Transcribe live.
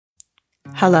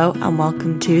Hello and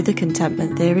welcome to the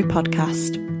Contentment Theory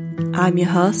podcast. I'm your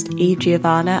host, Eve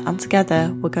Giovanna, and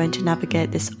together we're going to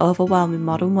navigate this overwhelming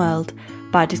modern world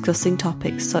by discussing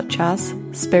topics such as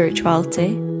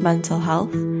spirituality, mental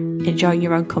health, enjoying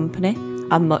your own company,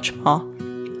 and much more,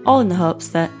 all in the hopes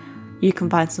that you can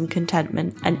find some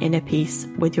contentment and inner peace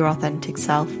with your authentic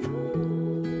self.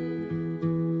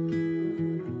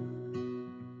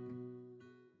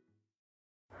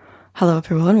 Hello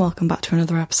everyone, welcome back to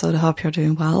another episode. I hope you're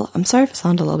doing well. I'm sorry if I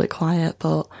sound a little bit quiet,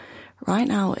 but right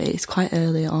now it's quite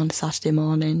early on Saturday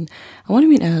morning. I want to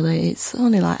mean early, it's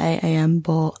only like 8 a.m,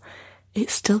 but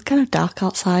it's still kind of dark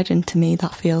outside, and to me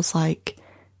that feels like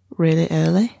really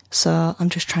early. So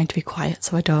I'm just trying to be quiet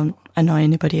so I don't annoy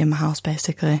anybody in my house,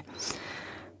 basically.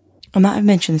 I might have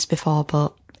mentioned this before,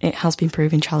 but it has been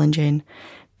proving challenging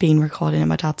being recording at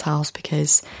my dad's house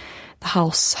because the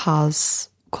house has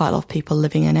quite a lot of people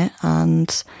living in it,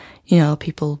 and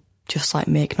people just like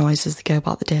make noise as they go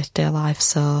about the day-to-day life.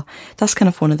 So that's kind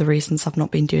of one of the reasons I've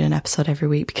not been doing an episode every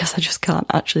week, because I just can't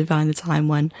actually find the time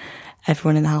when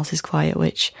everyone in the house is quiet,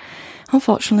 which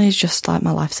unfortunately is just like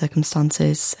my life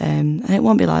circumstances, and it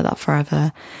won't be like that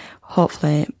forever.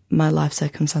 Hopefully my life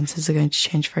circumstances are going to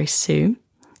change very soon,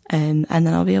 and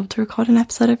then I'll be able to record an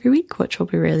episode every week, which will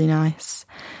be really nice.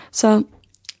 So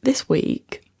this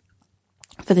week,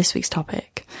 for this week's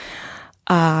topic,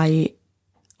 I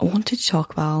wanted to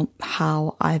talk about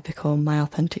how I've become my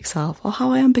authentic self, or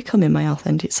how I am becoming my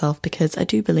authentic self, because I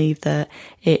do believe that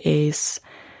it is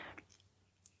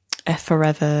a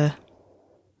forever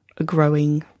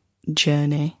growing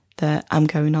journey that I'm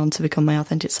going on to become my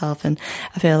authentic self. And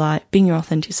I feel like being your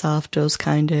authentic self does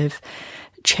kind of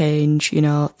change,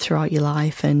 throughout your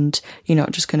life, and you're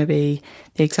not just going to be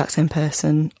the exact same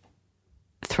person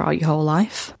throughout your whole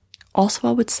life. Also,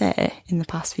 I would say in the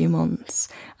past few months,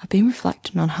 I've been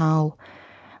reflecting on how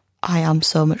I am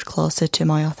so much closer to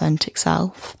my authentic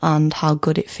self and how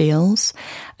good it feels.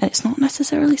 And it's not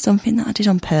necessarily something that I did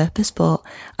on purpose, but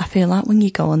I feel like when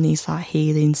you go on these like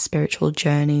healing spiritual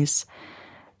journeys,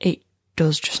 it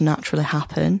does just naturally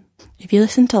happen. If you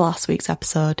listened to last week's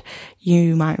episode,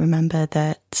 you might remember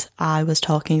that I was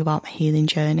talking about my healing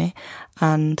journey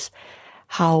and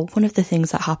how one of the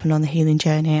things that happened on the healing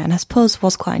journey, and I suppose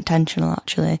was quite intentional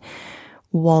actually,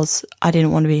 was I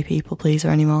didn't want to be a people pleaser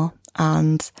anymore.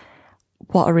 And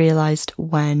what I realised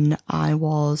when I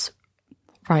was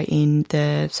writing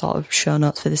the sort of show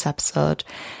notes for this episode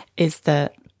is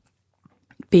that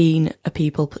not being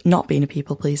a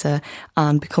people pleaser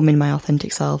and becoming my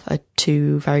authentic self are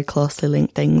two very closely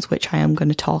linked things, which I am going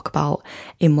to talk about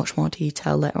in much more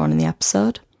detail later on in the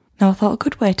episode. Now, I thought a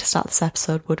good way to start this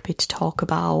episode would be to talk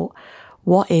about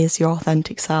what is your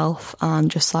authentic self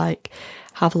and just like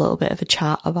have a little bit of a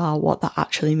chat about what that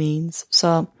actually means.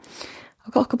 So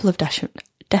I've got a couple of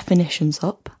definitions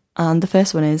up, and the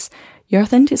first one is your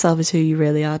authentic self is who you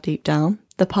really are deep down.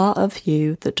 The part of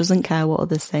you that doesn't care what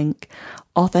others think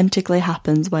authentically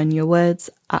happens when your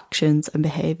words, actions and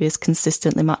behaviours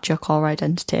consistently match your core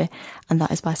identity, and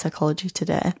that is by Psychology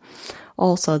Today.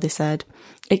 Also, they said,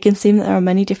 it can seem that there are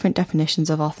many different definitions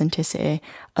of authenticity,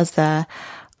 as there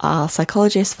are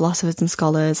psychologists, philosophers and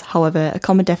scholars. However, a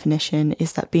common definition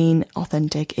is that being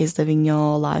authentic is living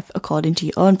your life according to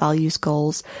your own values,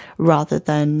 goals, rather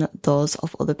than those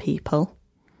of other people.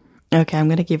 Okay, I'm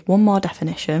going to give one more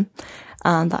definition,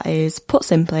 and that is, put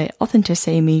simply,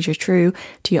 authenticity means you're true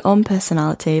to your own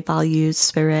personality, values,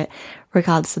 spirit,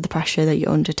 regardless of the pressure that you're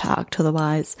under to act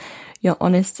otherwise. You're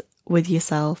honest with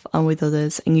yourself and with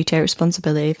others, and you take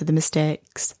responsibility for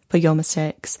your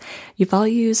mistakes. Your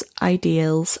values,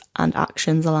 ideals and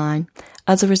actions align.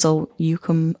 As a result, you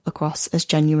come across as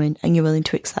genuine, and you're willing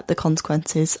to accept the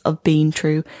consequences of being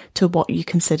true to what you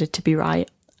consider to be right.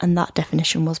 And that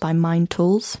definition was by Mind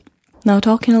Tools. Now,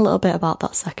 talking a little bit about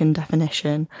that second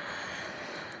definition,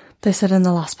 they said in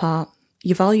the last part,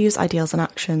 your values, ideals and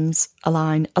actions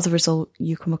align. As a result,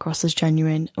 you come across as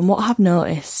genuine. And what I've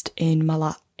noticed in my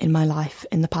life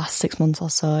in the past 6 months or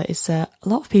so is that a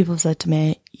lot of people have said to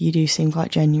me, you do seem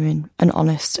quite genuine and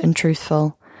honest and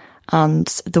truthful. And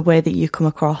the way that you come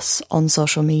across on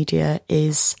social media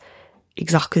is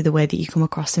exactly the way that you come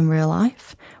across in real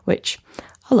life, which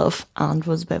I love and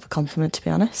was a bit of a compliment, to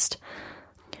be honest.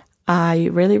 I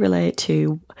really relate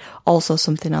to also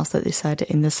something else that they said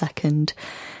in the second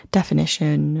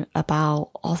definition about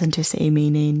authenticity,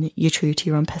 meaning you're true to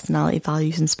your own personality,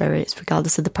 values and spirits,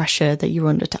 regardless of the pressure that you're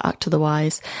under to act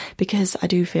otherwise. Because I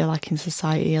do feel like in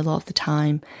society a lot of the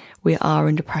time we are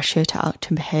under pressure to act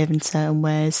and behave in certain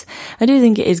ways. I do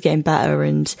think it is getting better,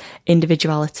 and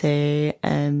individuality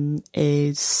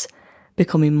is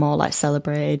becoming more like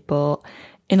celebrated, but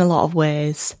in a lot of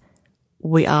ways,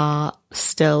 we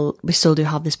still do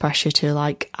have this pressure to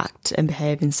like act and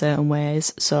behave in certain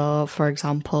ways. So for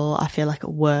example, I feel like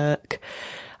at work,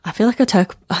 I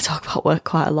talk about work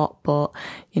quite a lot, but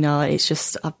you know, it's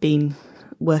just,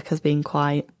 work has been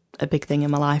quite a big thing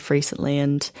in my life recently,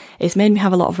 and it's made me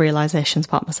have a lot of realizations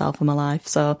about myself and my life.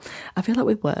 So I feel like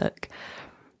with work,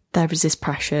 there is this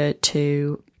pressure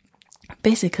to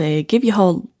basically give your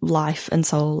whole life and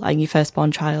soul and your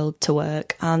firstborn child to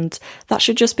work, and that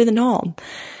should just be the norm.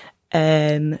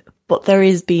 But there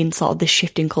is been sort of this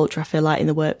shift in culture, I feel like, in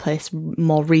the workplace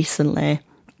more recently,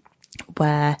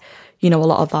 where, you know, a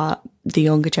lot of the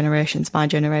younger generations, my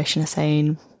generation, are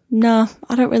saying, no,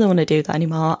 I don't really want to do that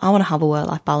anymore. I want to have a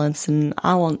work-life balance, and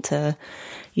I want to,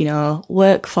 you know,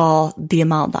 work for the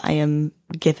amount that I am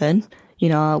given, you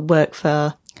know, work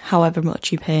for however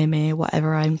much you pay me,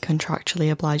 whatever I'm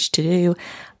contractually obliged to do,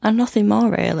 and nothing more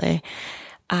really.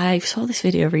 I saw this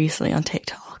video recently on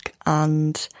TikTok,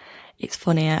 and it's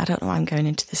funny, I don't know why I'm going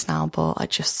into this now, but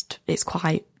it's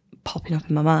quite popping up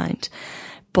in my mind.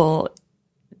 But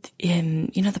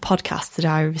you know, the podcast, The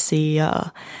Diary of a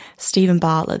CEO, Stephen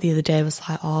Bartlett the other day was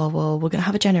like, oh, well, we're going to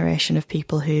have a generation of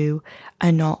people who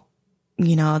are not,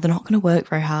 you know, they're not going to work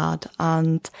very hard.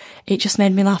 And it just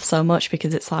made me laugh so much,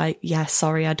 because it's like, yeah,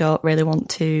 sorry, I don't really want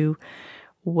to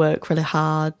work really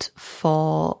hard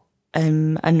for a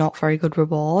not very good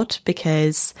reward,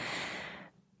 because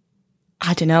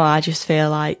I don't know, I just feel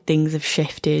like things have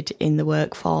shifted in the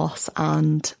workforce,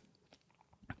 and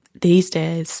these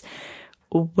days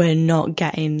we're not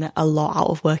getting a lot out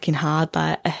of working hard.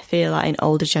 Like, I feel like in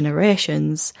older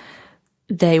generations,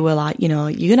 they were like, you know,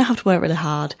 you're going to have to work really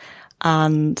hard,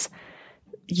 and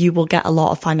you will get a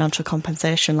lot of financial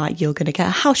compensation. Like, you're going to get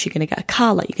a house, you're going to get a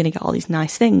car, like, you're going to get all these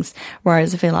nice things.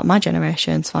 Whereas I feel like my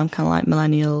generation, so I'm kind of like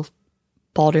millennial,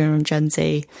 bordering on Gen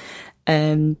Z,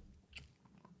 we're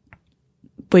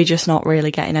just not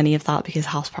really getting any of that, because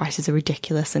house prices are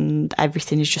ridiculous and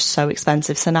everything is just so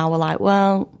expensive. So now we're like,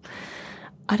 well,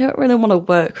 I don't really want to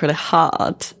work really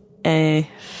hard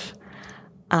if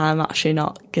I'm actually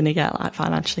not going to get like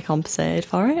financially compensated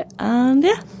for it. And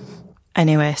yeah.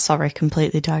 Anyway, sorry,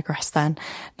 completely digressed then.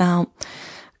 Now,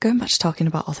 going back to talking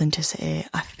about authenticity,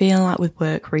 I feel like with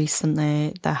work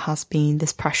recently, there has been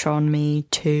this pressure on me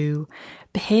to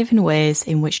behave in ways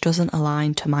in which doesn't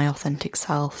align to my authentic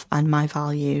self and my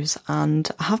values. And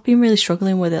I have been really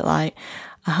struggling with it. Like,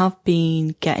 I have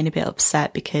been getting a bit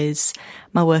upset because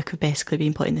my work have basically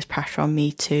been putting this pressure on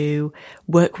me to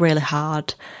work really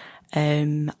hard,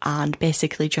 and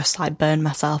basically just like burn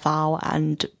myself out,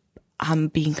 and I'm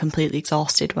being completely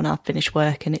exhausted when I've finished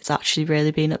work, and it's actually really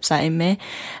been upsetting me.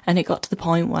 And it got to the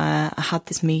point where I had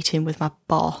this meeting with my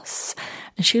boss,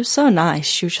 and she was so nice.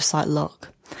 She was just like, look,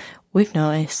 we've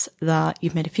noticed that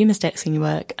you've made a few mistakes in your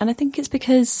work, and I think it's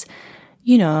because,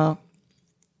 you know,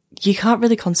 you can't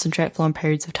really concentrate for long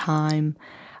periods of time,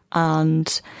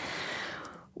 and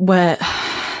we're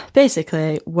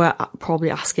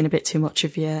probably asking a bit too much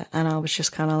of you. And I was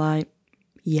just kind of like,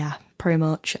 yeah, pretty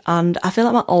much. And I feel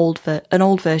like an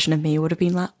old version of me would have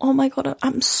been like, oh my God,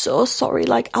 I'm so sorry.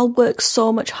 Like, I'll work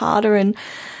so much harder, and,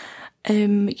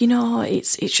 you know,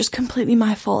 it's just completely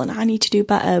my fault and I need to do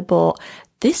better. But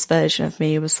this version of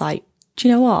me was like, do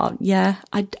you know what? Yeah,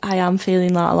 I am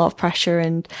feeling like a lot of pressure,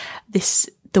 and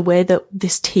the way that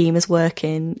this team is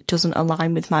working doesn't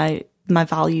align with my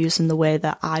values and the way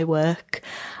that I work.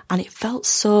 And it felt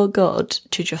so good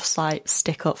to just like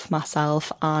stick up for myself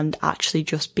and actually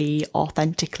just be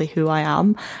authentically who I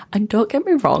am. And don't get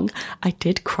me wrong, I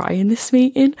did cry in this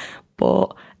meeting,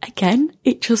 but again,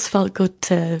 it just felt good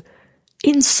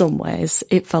in some ways,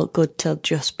 it felt good to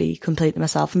just be completely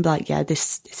myself and be like, yeah,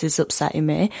 this is upsetting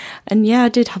me. And yeah, I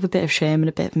did have a bit of shame and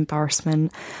a bit of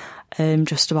embarrassment,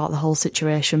 just about the whole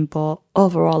situation. But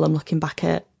overall, I'm looking back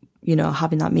at, you know,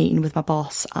 having that meeting with my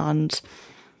boss, and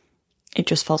it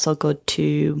just felt so good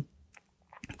to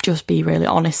just be really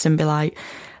honest and be like,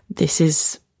 this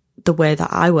is the way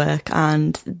that I work,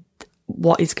 and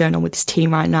what is going on with this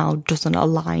team right now doesn't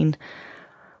align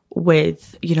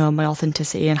with, you know, my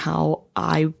authenticity and how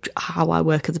I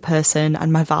work as a person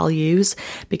and my values.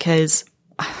 Because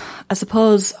I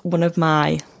suppose one of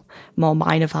my more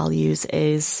minor values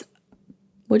is,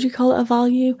 would you call it a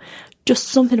value? Just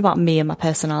something about me and my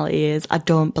personality is I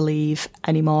don't believe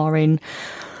anymore in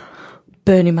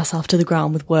burning myself to the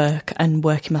ground with work and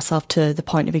working myself to the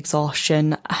point of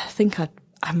exhaustion. I think I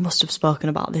must have spoken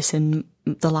about this in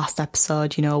the last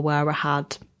episode, you know, where I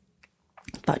had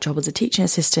that job as a teaching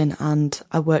assistant and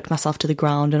I worked myself to the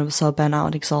ground and I was so burnt out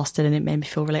and exhausted, and it made me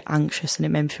feel really anxious and it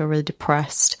made me feel really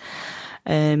depressed.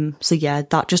 So yeah,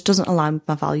 that just doesn't align with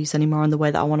my values anymore and the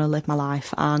way that I want to live my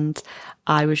life. And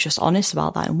I was just honest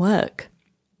about that in work.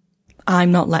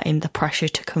 I'm not letting the pressure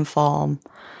to conform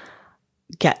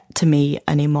get to me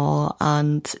anymore.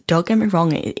 And don't get me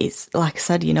wrong, it's like I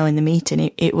said, in the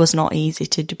meeting, it was not easy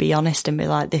to be honest and be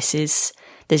like, this is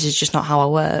just not how I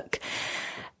work.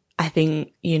 I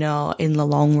think, in the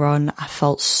long run, I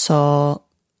felt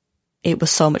it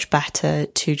was so much better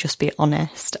to just be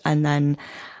honest, and then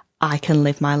I can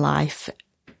live my life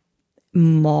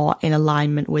more in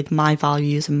alignment with my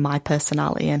values and my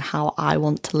personality and how I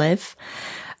want to live.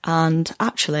 And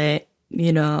actually,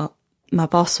 my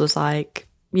boss was like,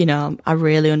 I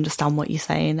really understand what you're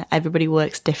saying. Everybody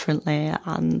works differently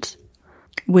and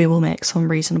we will make some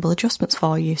reasonable adjustments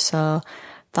for you. So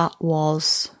that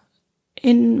was,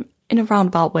 in a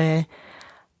roundabout way,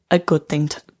 a good thing.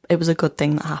 It was a good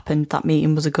thing that happened. That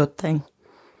meeting was a good thing.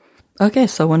 Okay,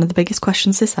 so one of the biggest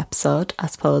questions this episode, I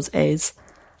suppose, is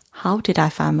how did I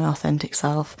find my authentic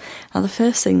self? Now, the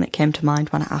first thing that came to mind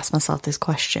when I asked myself this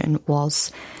question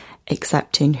was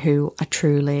accepting who I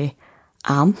truly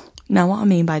am. Now, what I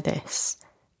mean by this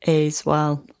is,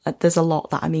 well, there's a lot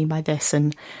that I mean by this,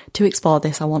 and to explore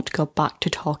this, I want to go back to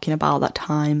talking about that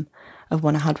time of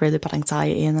when I had really bad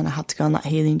anxiety and then I had to go on that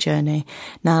healing journey.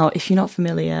 Now, if you're not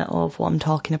familiar of what I'm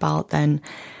talking about, then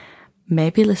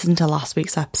maybe listen to last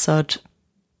week's episode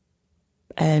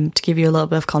to give you a little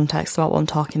bit of context about what I'm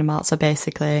talking about. So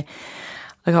basically,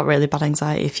 I got really bad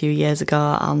anxiety a few years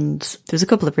ago, and there's a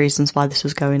couple of reasons why this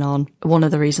was going on. One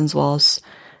of the reasons was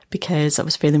because I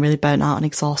was feeling really burnt out and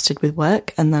exhausted with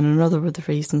work, and then another of the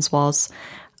reasons was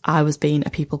I was being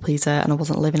a people pleaser and I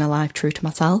wasn't living a life true to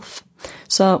myself.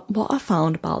 So what I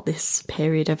found about this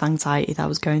period of anxiety that I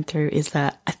was going through is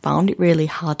that I found it really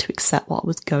hard to accept what I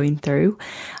was going through,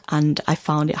 and I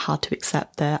found it hard to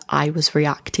accept that I was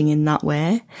reacting in that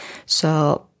way.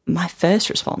 So my first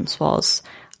response was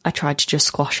I tried to just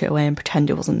squash it away and pretend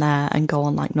it wasn't there and go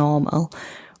on like normal,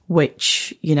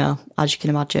 which, as you can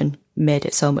imagine, made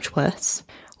it so much worse.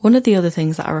 One of the other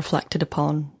things that I reflected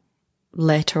upon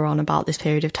later on about this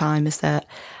period of time is that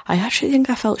I actually think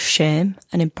I felt shame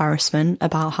and embarrassment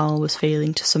about how I was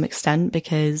feeling to some extent,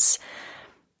 because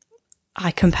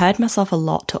I compared myself a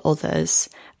lot to others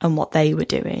and what they were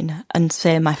doing. And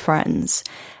say my friends,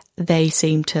 they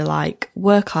seemed to like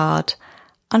work hard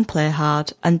and play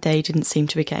hard, and they didn't seem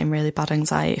to be getting really bad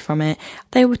anxiety from it.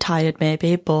 They were tired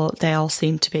maybe, but they all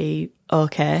seemed to be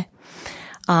okay.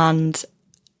 And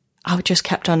I just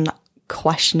kept on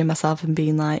questioning myself and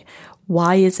being like,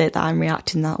 why is it that I'm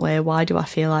reacting that way? Why do I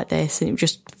feel like this? And it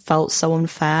just felt so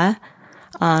unfair.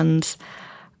 And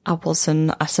I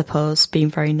wasn't, I suppose, being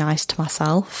very nice to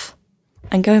myself.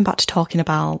 And going back to talking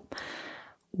about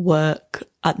work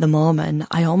at the moment,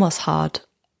 I almost had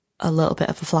a little bit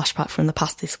of a flashback from the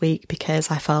past this week, because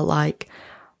I felt like,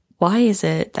 why is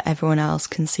it that everyone else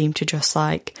can seem to just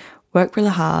like work really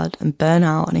hard and burn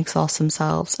out and exhaust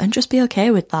themselves and just be okay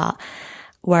with that?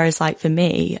 Whereas like for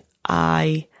me,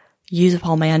 I use up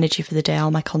all my energy for the day,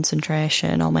 all my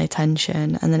concentration, all my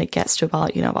attention, and then it gets to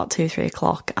about 2-3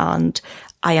 o'clock and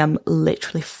I am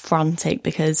literally frantic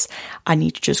because I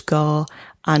need to just go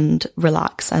and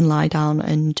relax and lie down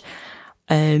and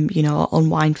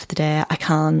unwind for the day. I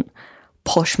can't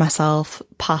push myself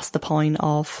past the point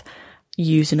of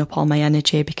using up all my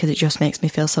energy because it just makes me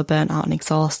feel so burnt out and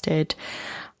exhausted.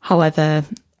 However,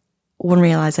 one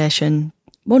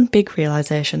big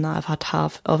realization that I've had to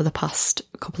have over the past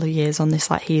couple of years on this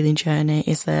like healing journey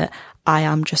is that I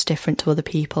am just different to other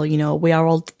people. We are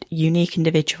all unique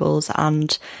individuals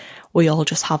and we all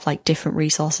just have like different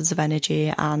resources of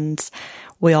energy, and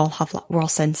we're all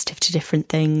sensitive to different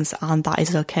things, and that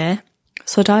is okay.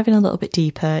 So diving a little bit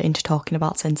deeper into talking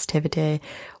about sensitivity,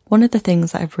 one of the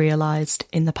things that I've realised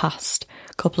in the past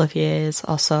couple of years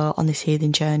or so on this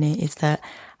healing journey is that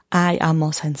I am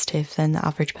more sensitive than the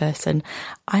average person.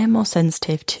 I am more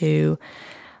sensitive to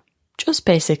just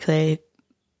basically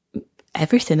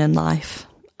everything in life.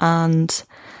 And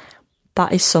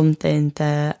that is something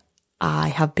that I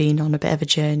have been on a bit of a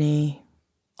journey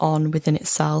on within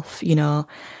itself,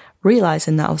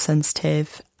 realising that I was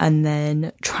sensitive and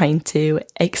then trying to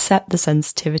accept the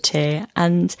sensitivity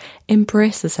and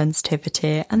embrace the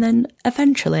sensitivity and then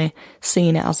eventually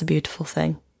seeing it as a beautiful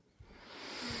thing.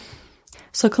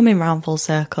 So coming round full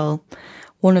circle,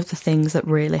 one of the things that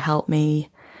really helped me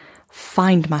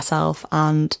find myself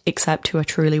and accept who I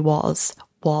truly was,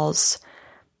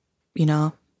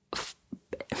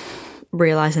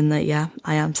 realising that, yeah,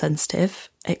 I am sensitive,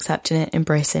 accepting it,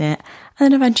 embracing it, and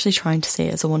then eventually trying to see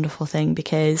it as a wonderful thing,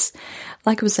 because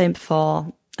like I was saying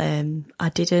before, I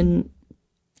didn't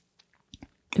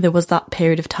there was that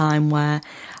period of time where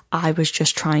I was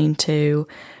just trying to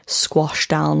squash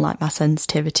down like my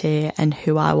sensitivity and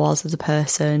who I was as a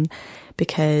person,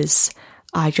 because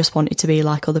I just wanted to be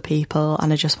like other people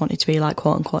and I just wanted to be like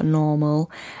quote unquote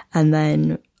normal. And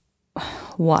then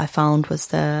what I found was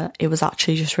that it was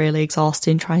actually just really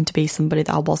exhausting trying to be somebody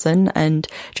that I wasn't, and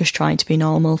just trying to be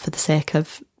normal for the sake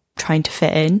of trying to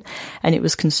fit in, and it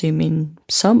was consuming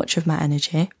so much of my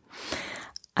energy.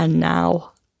 And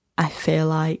now I feel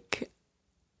like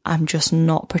I'm just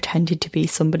not pretending to be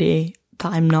somebody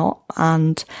that I'm not,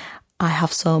 and I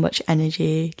have so much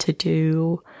energy to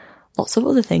do lots of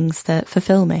other things that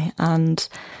fulfill me and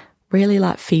really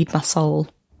like feed my soul.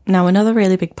 Now, another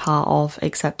really big part of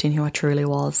accepting who I truly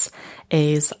was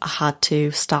is I had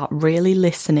to start really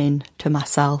listening to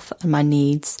myself and my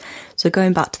needs. So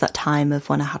going back to that time of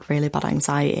when I had really bad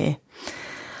anxiety,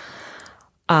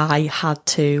 I had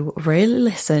to really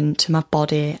listen to my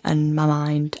body and my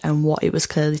mind and what it was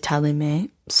clearly telling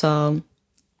me. So,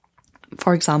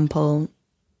 for example,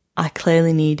 I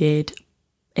clearly needed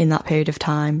in that period of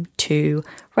time to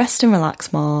rest and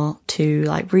relax more, to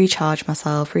like recharge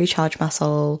myself, recharge my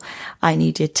soul. I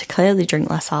needed to clearly drink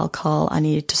less alcohol. I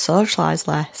needed to socialise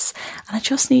less. And I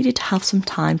just needed to have some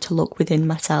time to look within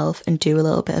myself and do a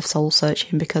little bit of soul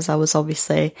searching, because I was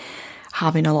obviously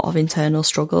having a lot of internal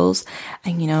struggles.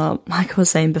 And, you know, like I was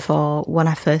saying before, when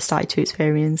I first started to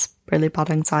experience really bad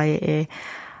anxiety,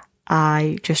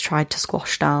 I just tried to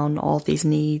squash down all these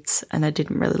needs and I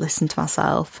didn't really listen to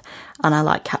myself, and I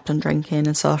like kept on drinking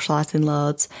and socialising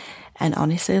loads. And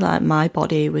honestly, like my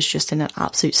body was just in an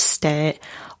absolute state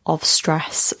of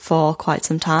stress for quite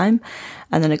some time.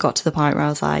 And then it got to the point where I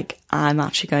was like, I'm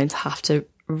actually going to have to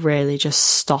really just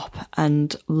stop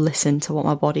and listen to what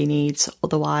my body needs.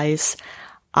 Otherwise,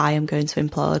 I am going to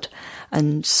implode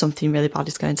and something really bad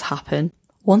is going to happen.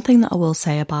 One thing that I will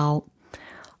say about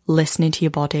listening to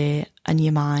your body and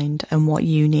your mind and what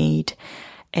you need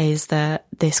is that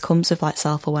this comes with like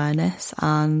self-awareness.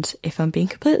 And if I'm being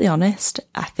completely honest,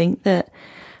 I think that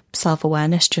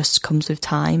self-awareness just comes with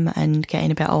time and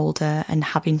getting a bit older and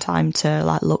having time to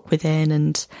like look within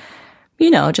and,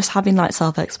 you know, just having like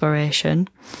self-exploration.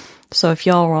 So if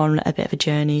you're on a bit of a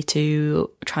journey to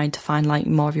trying to find like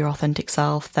more of your authentic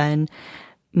self, then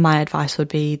my advice would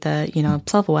be that, you know,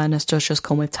 self-awareness does just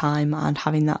come with time, and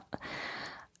having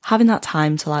that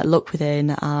time to like look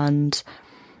within and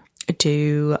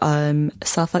do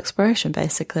self-exploration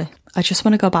basically. I just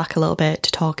want to go back a little bit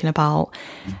to talking about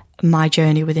my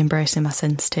journey with embracing my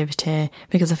sensitivity,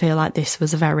 because I feel like this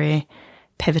was a very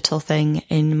pivotal thing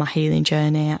in my healing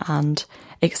journey and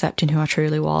accepting who I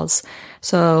truly was.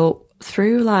 So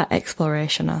through like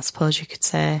exploration, I suppose you could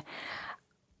say,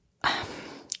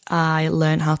 I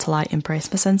learned how to like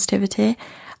embrace my sensitivity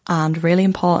and, really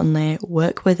importantly,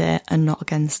 work with it and not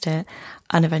against it,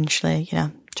 and eventually, you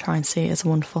know, try and see it as a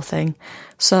wonderful thing.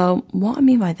 So what I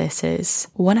mean by this is,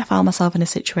 when I found myself in a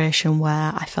situation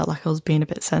where I felt like I was being a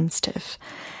bit sensitive,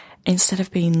 instead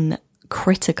of being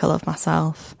critical of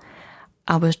myself,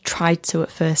 I was tried to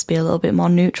at first be a little bit more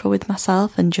neutral with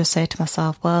myself and just say to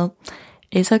myself, well,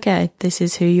 it's okay, this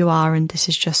is who you are and this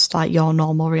is just like your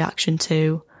normal reaction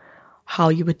to how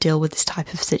you would deal with this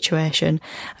type of situation.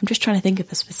 I'm just trying to think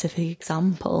of a specific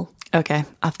example. Okay,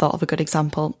 I've thought of a good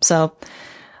example. So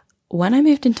when I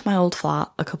moved into my old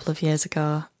flat a couple of years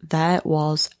ago, there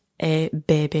was a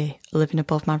baby living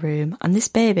above my room, and this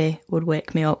baby would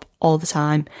wake me up all the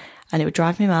time and it would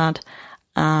drive me mad,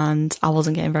 and I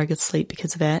wasn't getting very good sleep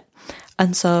because of it.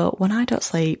 And so when I don't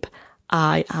sleep,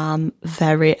 I am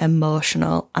very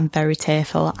emotional and very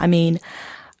tearful. I mean,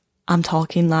 I'm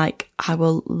talking like I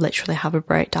will literally have a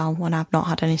breakdown when I've not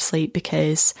had any sleep,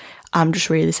 because I'm just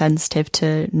really sensitive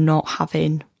to not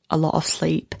having a lot of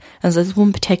sleep. And so there's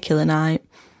one particular night,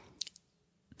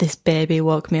 this baby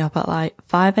woke me up at like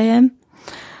 5 a.m.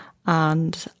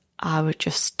 and I was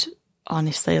just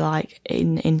honestly like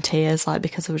in tears, like,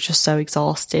 because I was just so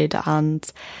exhausted. And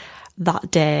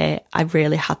that day I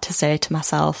really had to say to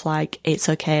myself, like, it's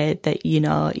okay that, you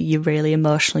know, you're really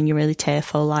emotional and you're really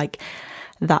tearful, like,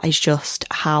 that is just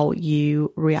how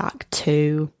you react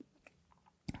to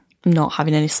not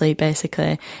having any sleep,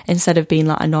 basically, instead of being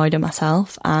like annoyed at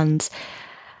myself. And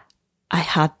I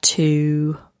had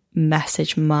to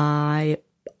message my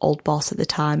old boss at the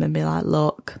time and be like,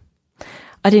 look,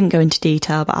 I didn't go into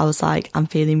detail, but I was like, I'm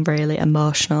feeling really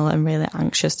emotional and really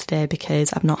anxious today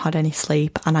because I've not had any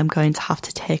sleep, and I'm going to have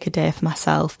to take a day for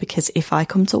myself, because if I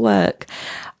come to work,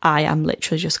 I am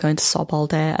literally just going to sob all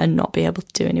day and not be able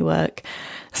to do any work.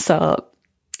 So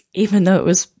even though it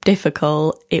was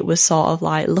difficult, it was sort of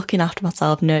like looking after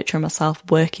myself, nurturing myself,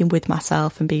 working with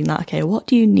myself and being like, okay, what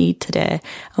do you need today?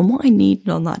 And what I needed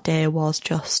on that day was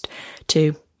just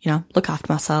to, look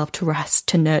after myself, to rest,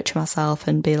 to nurture myself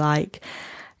and be like,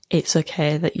 it's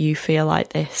okay that you feel like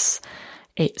this.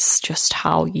 It's just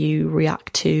how you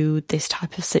react to this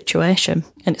type of situation.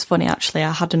 And it's funny, actually,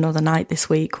 I had another night this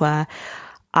week where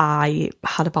I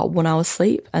had about 1 hour's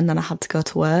sleep and then I had to go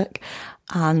to work.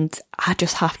 And I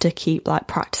just have to keep like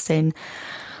practicing,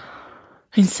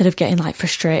 instead of getting like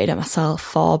frustrated at myself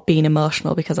for being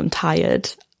emotional because I'm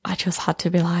tired. I just had to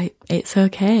be like, it's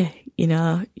okay.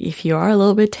 If you are a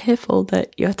little bit tearful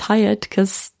that you're tired,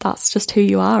 because that's just who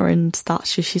you are and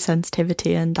that's just your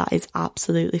sensitivity, and that is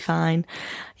absolutely fine.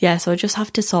 Yeah, so I just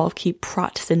have to sort of keep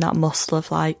practicing that muscle of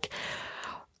like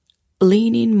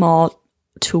leaning more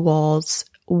towards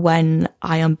when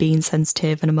I am being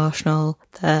sensitive and emotional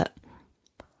that,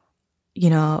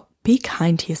 be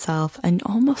kind to yourself and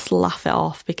almost laugh it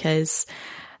off, because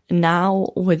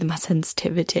now with my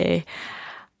sensitivity,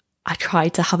 I try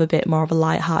to have a bit more of a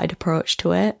light-hearted approach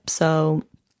to it. So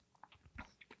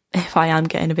if I am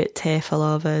getting a bit tearful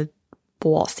over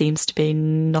what seems to be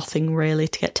nothing really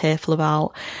to get tearful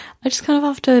about, I just kind of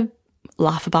have to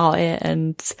laugh about it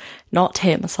and not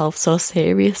take myself so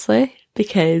seriously,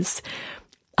 because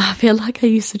I feel like I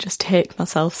used to just take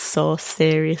myself so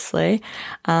seriously,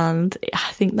 and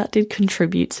I think that did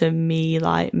contribute to me,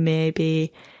 like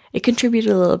maybe it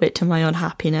contributed a little bit to my own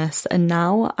happiness. And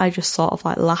now I just sort of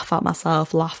like laugh at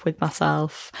myself, laugh with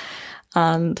myself,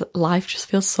 and life just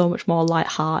feels so much more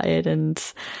lighthearted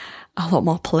and a lot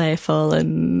more playful.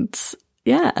 And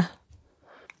yeah.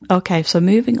 Okay, so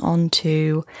moving on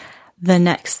to the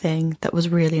next thing that was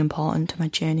really important to my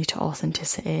journey to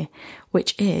authenticity,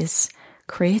 which is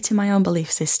creating my own belief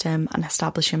system and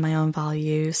establishing my own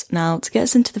values. Now, to get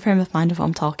us into the frame of mind of what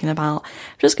I'm talking about,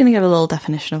 I'm just going to give a little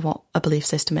definition of what a belief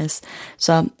system is.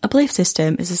 So, a belief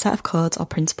system is a set of codes or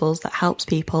principles that helps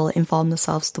people inform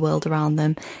themselves of the world around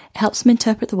them. It helps them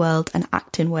interpret the world and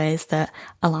act in ways that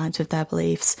aligns with their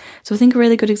beliefs. So I think a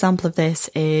really good example of this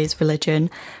is religion.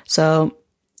 So,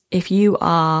 if you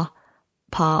are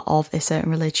part of a certain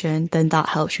religion, then that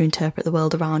helps you interpret the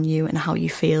world around you and how you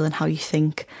feel and how you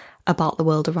think about the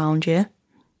world around you.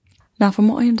 Now, from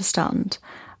what I understand,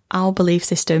 our belief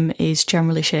system is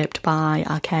generally shaped by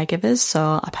our caregivers, so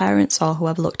our parents or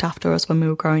whoever looked after us when we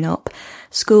were growing up,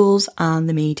 schools and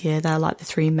the media. They're like the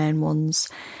three main ones.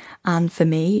 And for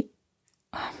me,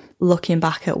 looking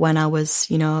back at when I was,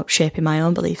 shaping my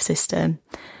own belief system,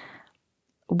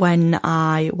 when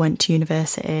I went to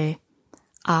university,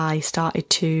 I started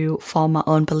to form my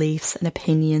own beliefs and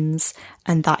opinions,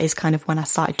 and that is kind of when I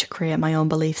started to create my own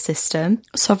belief system.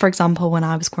 So for example, when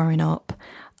I was growing up,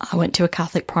 I went to a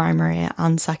Catholic primary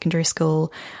and secondary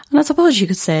school, and I suppose you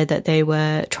could say that they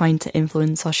were trying to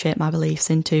influence or shape my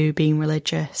beliefs into being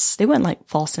religious. They weren't like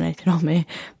forcing anything on me,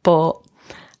 but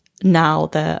now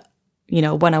that,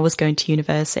 when I was going to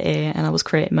university and I was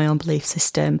creating my own belief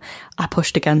system, I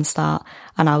pushed against that,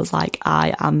 and I was like,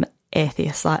 I am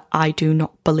atheist, like I do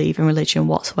not believe in religion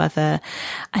whatsoever.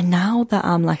 And now that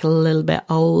I'm like a little bit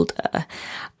older,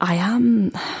 I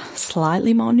am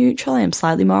slightly more neutral, I am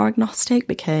slightly more agnostic,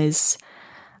 because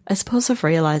I suppose I've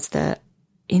realised that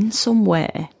in some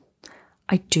way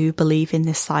I do believe in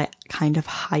this like kind of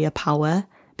higher power,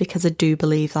 because I do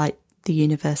believe like the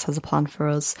universe has a plan for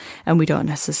us and we don't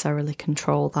necessarily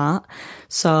control that.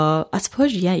 So I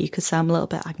suppose, yeah, you could say I'm a little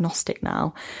bit agnostic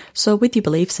now. So with your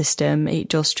belief system, it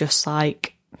does just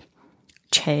like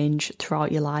change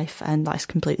throughout your life, and that's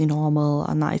completely normal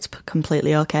and that is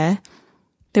completely okay.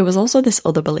 There was also this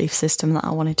other belief system that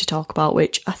I wanted to talk about,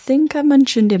 which I think I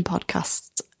mentioned in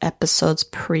podcast episodes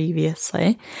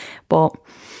previously, but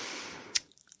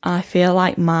I feel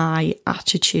like my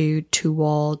attitude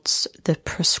towards the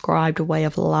prescribed way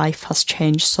of life has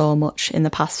changed so much in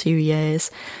the past few years.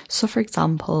 So for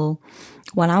example,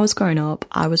 when I was growing up,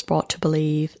 I was brought to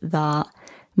believe that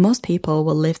most people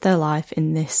will live their life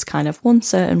in this kind of one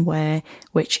certain way,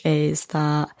 which is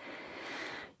that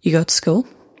you go to school,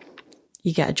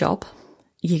 you get a job,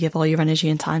 you give all your energy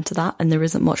and time to that, and there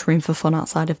isn't much room for fun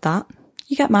outside of that.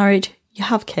 You get married, you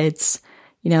have kids,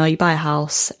 you buy a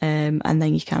house, and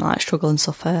then you kind of like struggle and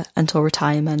suffer until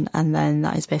retirement, and then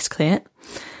that is basically it.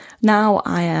 Now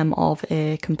I am of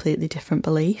a completely different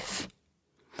belief,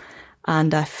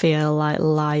 and I feel like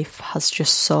life has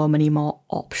just so many more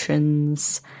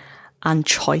options and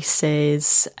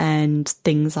choices, and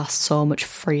things are so much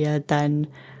freer than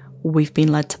we've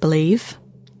been led to believe.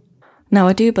 Now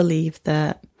I do believe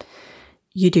that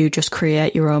you do just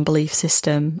create your own belief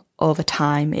system over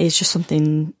time. It's just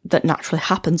something that naturally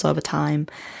happens over time.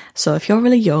 So if you're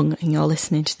really young and you're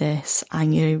listening to this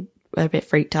and you're a bit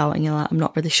freaked out and you're like, I'm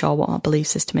not really sure what my belief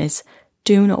system is,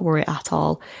 do not worry at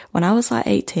all. When I was like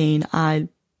 18, I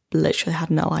literally had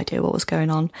no idea what was going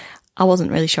on. I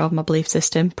wasn't really sure of my belief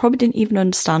system. Probably didn't even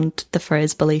understand the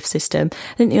phrase belief system.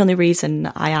 I think the only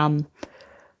reason I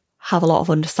have a lot of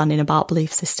understanding about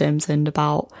belief systems and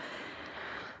about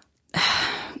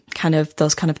kind of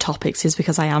those kind of topics is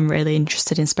because I am really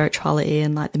interested in spirituality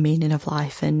and like the meaning of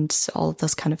life and all of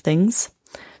those kind of things.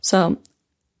 So,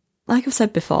 like I've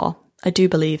said before, I do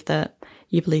believe that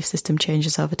your belief system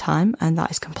changes over time, and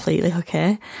that is completely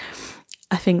okay.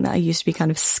 I think that I used to be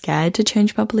kind of scared to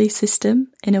change my belief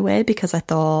system in a way because I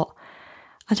thought,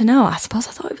 I don't know, I suppose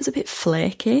I thought it was a bit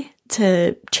flaky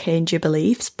to change your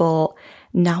beliefs, but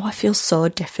now I feel so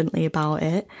differently about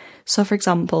it. So for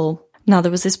example, now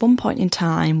there was this one point in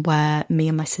time where me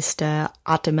and my sister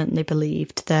adamantly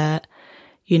believed that,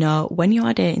 you know, when you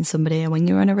are dating somebody and when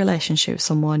you're in a relationship with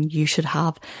someone, you should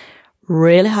have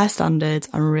really high standards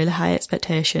and really high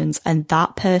expectations, and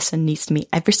that person needs to meet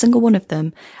every single one of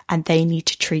them, and they need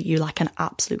to treat you like an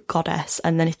absolute goddess.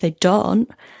 And then if they don't,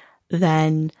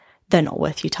 then they're not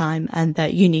worth your time, and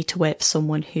that you need to wait for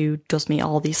someone who does meet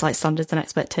all these like standards and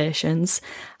expectations.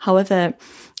 However,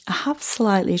 I have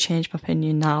slightly changed my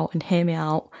opinion now, and hear me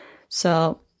out.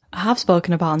 So I have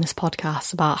spoken about on this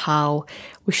podcast about how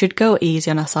we should go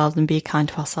easy on ourselves and be kind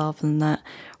to ourselves, and that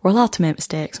we're allowed to make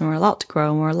mistakes and we're allowed to grow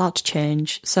and we're allowed to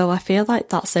change. So I feel like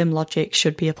that same logic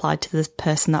should be applied to the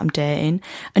person that I'm dating.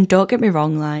 And don't get me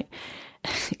wrong, like,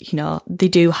 you know, they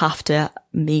do have to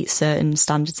meet certain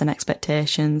standards and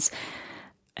expectations.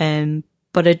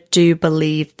 But I do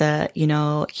believe that, you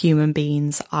know, human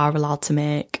beings are allowed to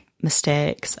make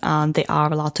mistakes and they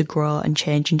are allowed to grow and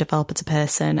change and develop as a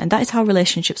person. And that is how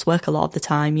relationships work a lot of the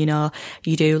time. You know,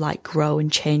 you do like grow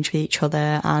and change with each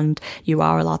other, and you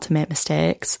are allowed to make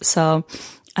mistakes. So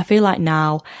I feel like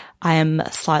now I am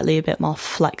slightly a bit more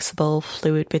flexible,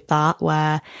 fluid with that,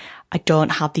 where I don't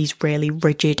have these really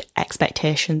rigid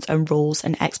expectations and rules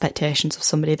and expectations of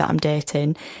somebody that I'm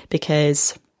dating,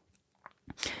 because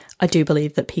I do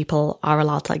believe that people are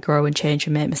allowed to like grow and change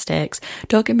and make mistakes.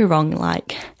 Don't get me wrong,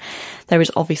 like there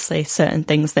is obviously certain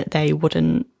things that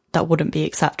wouldn't be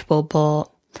acceptable, but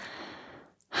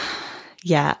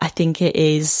yeah, I think it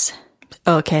is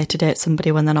okay to date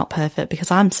somebody when they're not perfect,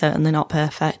 because I'm certainly not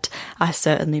perfect. I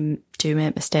certainly do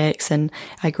make mistakes and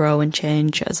I grow and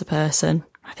change as a person.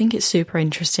 I think it's super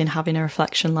interesting having a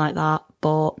reflection like that,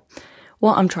 but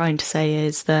what I'm trying to say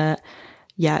is that,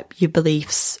 yeah, your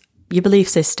belief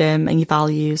system and your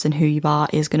values and who you are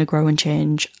is going to grow and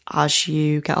change as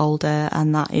you get older,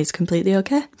 and that is completely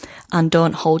okay. And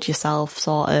don't hold yourself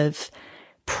sort of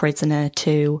prisoner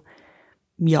to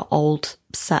your old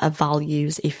set of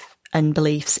values and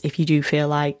beliefs if you do feel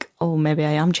like, oh, maybe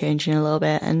I am changing a little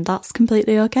bit, and that's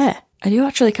completely okay. I do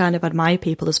actually kind of admire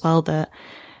people as well that,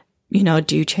 you know,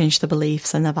 do change their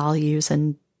beliefs and their values,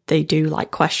 and they do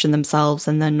like question themselves,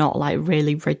 and they're not like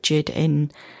really rigid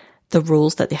in the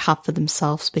rules that they have for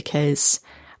themselves, because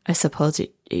I suppose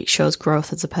it shows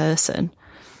growth as a person.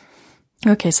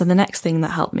 Okay, so the next thing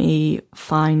that helped me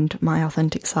find my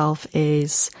authentic self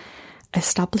is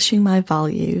establishing my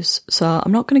values. So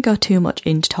I'm not going to go too much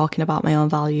into talking about my own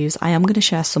values. I am going to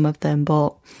share some of them,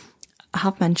 but I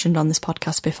have mentioned on this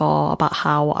podcast before about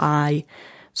how I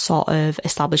sort of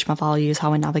establish my values,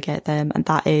 how I navigate them, and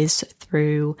that is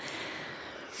through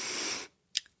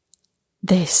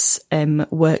this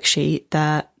worksheet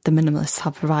that the Minimalists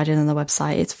have provided on their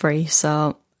website. It's free,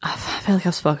 so I feel like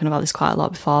I've spoken about this quite a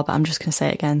lot before, but I'm just going to say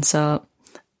it again. So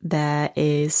there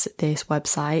is this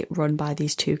website run by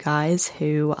these two guys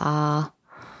who are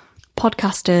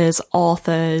podcasters,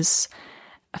 authors.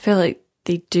 I feel like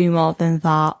they do more than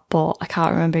that, but I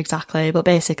can't remember exactly. But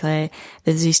basically,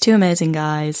 there's these two amazing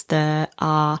guys that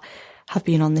have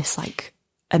been on this like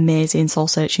amazing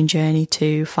soul-searching journey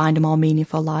to find a more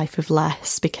meaningful life with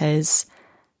less, because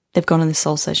they've gone on this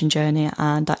soul-searching journey,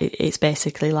 and it's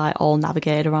basically like all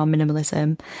navigated around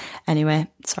minimalism. Anyway,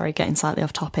 sorry, getting slightly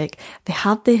off topic. They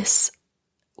have this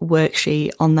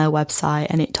worksheet on their website,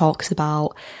 and it talks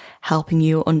about helping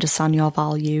you understand your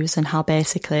values, and how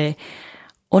basically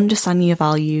understanding your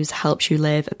values helps you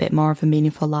live a bit more of a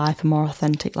meaningful life, a more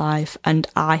authentic life. And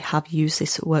I have used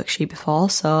this worksheet before,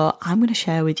 so I'm going to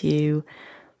share with you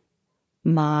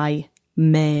my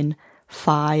main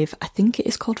 5, I think it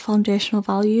is called foundational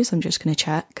values. I'm just going to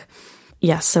check.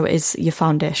 Yes, so it is your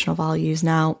foundational values.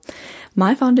 Now,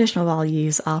 my foundational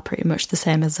values are pretty much the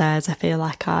same as theirs. I feel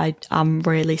like I am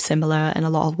really similar in a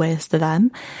lot of ways to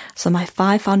them. So my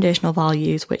 5 foundational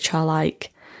values, which are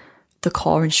like the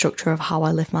core and structure of how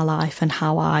I live my life and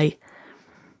how I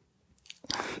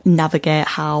navigate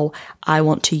how I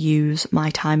want to use my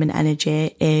time and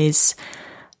energy, is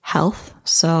health.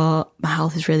 So my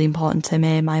health is really important to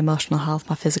me, my emotional health,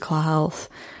 my physical health.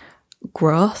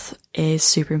 Growth is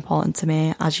super important to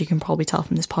me. As you can probably tell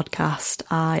from this podcast,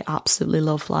 I absolutely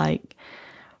love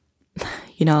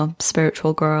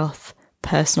spiritual growth,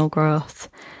 personal growth.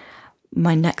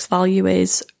 My next value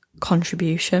is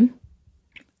contribution.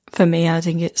 For me, I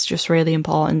think it's just really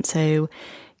important to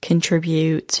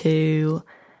contribute to,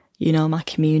 my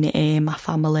community, my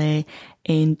family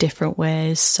in different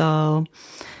ways. So,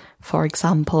 for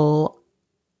example,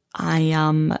 I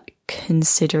am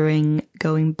considering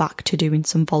going back to doing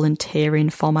some volunteering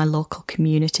for my local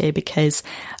community because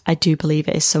I do believe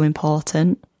it is so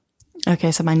important.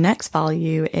 Okay, so my next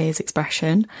value is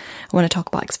expression. When I talk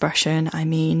about expression, I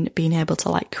mean being able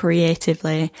to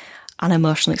creatively and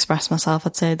emotionally express myself.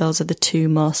 I'd say those are the 2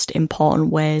 most important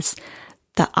ways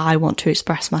that I want to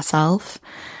express myself.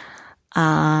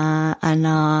 And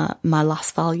my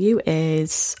last value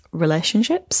is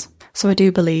relationships. So I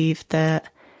do believe that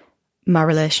my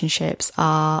relationships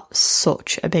are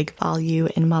such a big value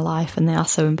in my life, and they are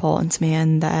so important to me,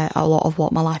 and they're a lot of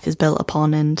what my life is built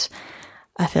upon. And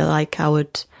I feel like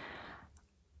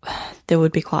there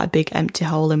would be quite a big empty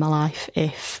hole in my life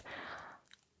if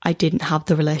I didn't have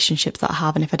the relationships that I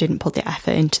have, and if I didn't put the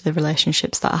effort into the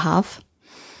relationships that I have.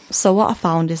 So what I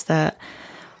found is that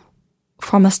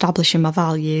from establishing my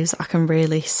values, I can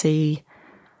really see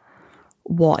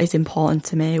what is important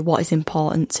to me, what is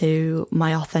important to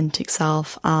my authentic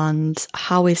self, and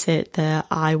how is it that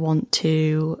I want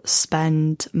to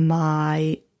spend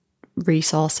my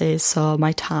resources, so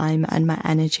my time and my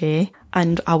energy.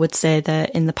 And I would say that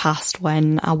in the past,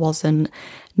 when I wasn't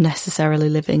necessarily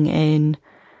living in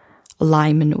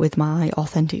alignment with my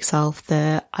authentic self,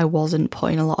 that I wasn't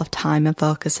putting a lot of time and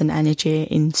focus and energy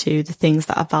into the things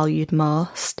that I valued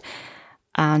most.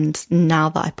 And now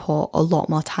that I put a lot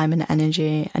more time and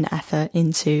energy and effort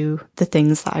into the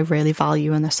things that I really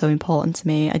value and they're so important to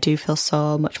me, I do feel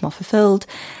so much more fulfilled,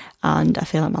 and I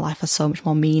feel like my life has so much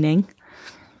more meaning.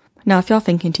 Now, if you're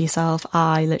thinking to yourself,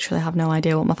 I literally have no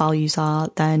idea what my values are,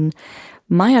 then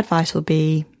my advice would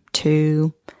be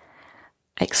to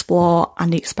explore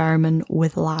and experiment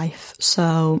with life.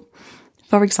 So,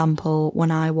 for example, when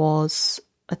I was,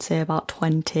 I'd say about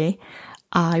 20,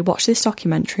 I watched this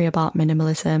documentary about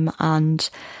minimalism and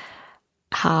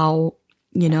how,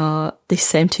 these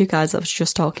same 2 guys that I was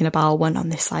just talking about went on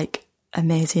this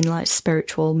amazing,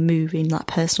 spiritual, moving,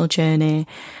 personal journey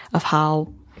of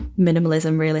how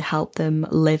minimalism really helped them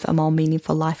live a more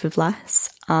meaningful life with less.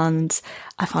 And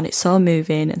I found it so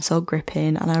moving and so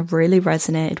gripping, and I really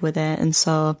resonated with it. And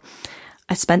so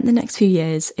I spent the next few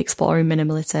years exploring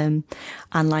minimalism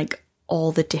and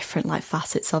all the different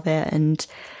facets of it, and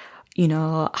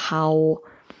how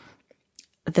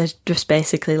there's just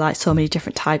basically so many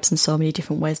different types and so many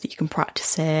different ways that you can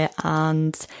practice it.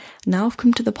 And now I've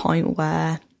come to the point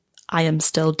where I am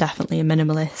still definitely a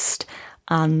minimalist,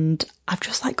 and I've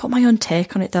just got my own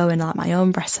take on it though, and my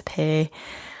own recipe.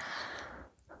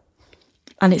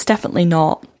 And it's definitely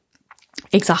not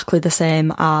exactly the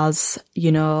same as,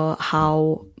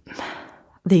 how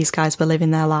these guys were living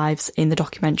their lives in the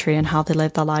documentary and how they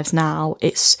live their lives now.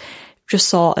 It's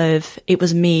just it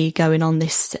was me going on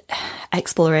this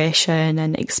exploration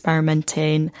and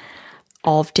experimenting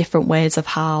of different ways of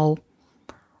how,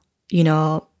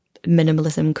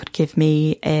 minimalism could give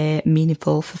me a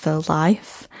meaningful, fulfilled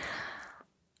life.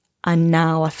 And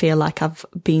now I feel like I've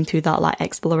been through that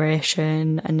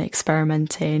exploration and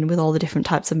experimenting with all the different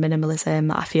types of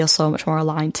minimalism. I feel so much more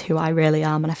aligned to who I really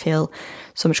am, and I feel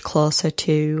so much closer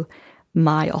to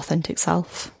my authentic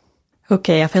self.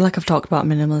 Okay, I feel like I've talked about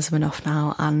minimalism enough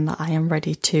now, and I am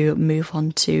ready to move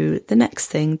on to the next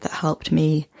thing that helped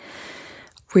me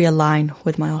realign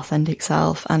with my authentic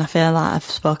self. And I feel like I've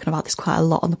spoken about this quite a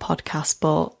lot on the podcast,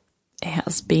 but it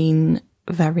has been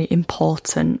very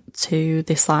important to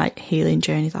this healing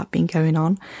journey that I've been going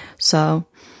on. So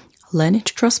learning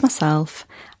to trust myself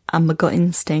and my gut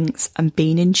instincts and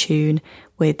being in tune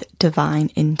with divine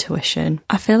intuition.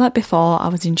 I feel like before I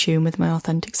was in tune with my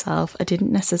authentic self, I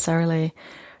didn't necessarily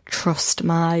trust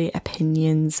my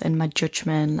opinions and my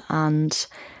judgment and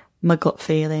my gut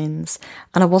feelings,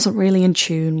 and I wasn't really in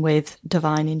tune with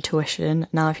divine intuition.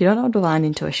 Now, if you don't know what divine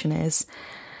intuition is,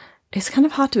 it's kind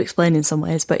of hard to explain in some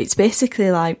ways, but it's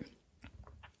basically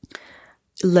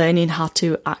learning how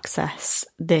to access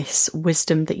this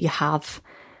wisdom that you have,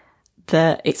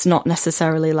 that it's not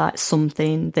necessarily like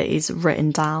something that is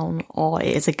written down or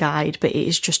it is a guide, but it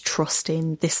is just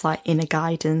trusting this like inner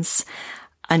guidance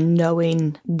and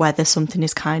knowing whether something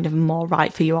is kind of more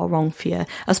right for you or wrong for you.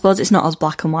 I suppose it's not as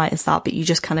black and white as that, but you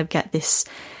just kind of get this,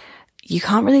 you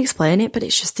can't really explain it, but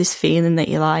it's just this feeling that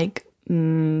you're like,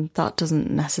 that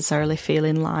doesn't necessarily feel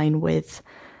in line with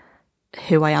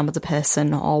who I am as a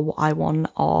person or what I want,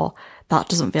 or that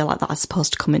doesn't feel like that is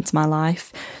supposed to come into my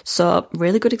life. So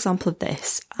really good example of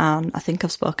this, and I think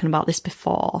I've spoken about this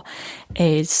before,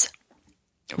 is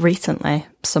recently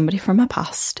somebody from my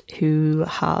past who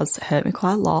has hurt me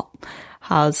quite a lot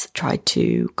has tried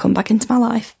to come back into my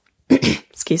life.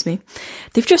 Excuse me.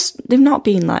 They've not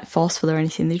been like forceful or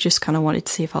anything. They just kind of wanted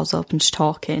to see if I was open to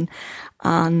talking.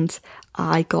 And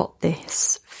I got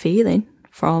this feeling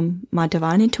from my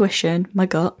divine intuition, my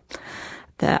gut,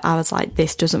 that I was like,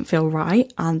 this doesn't feel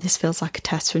right. And this feels like a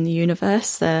test from the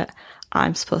universe that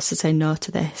I'm supposed to say no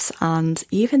to this. And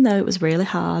even though it was really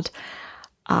hard,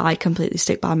 I completely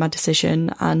stick by my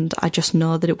decision, and I just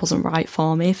know that it wasn't right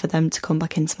for me for them to come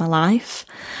back into my life.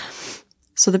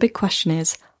 So the big question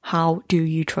is, how do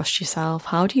you trust yourself?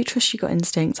 How do you trust your gut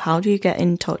instincts? How do you get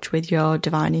in touch with your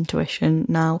divine intuition?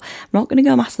 Now, I'm not going to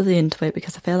go massively into it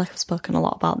because I feel like I've spoken a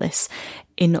lot about this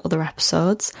in other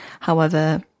episodes.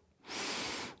 However,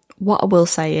 what I will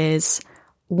say is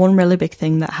one really big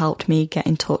thing that helped me get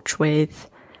in touch with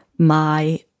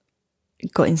my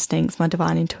gut instincts, my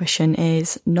divine intuition,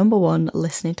 is number one,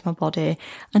 listening to my body.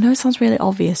 I know it sounds really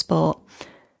obvious, but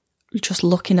just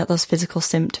looking at those physical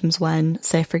symptoms when,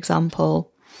 say, for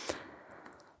example,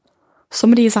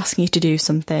 somebody is asking you to do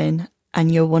something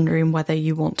and you're wondering whether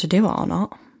you want to do it or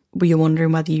not, but you're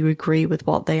wondering whether you agree with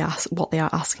what they are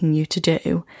asking you to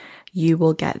do, you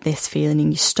will get this feeling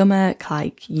in your stomach,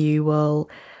 like you will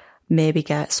maybe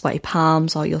get sweaty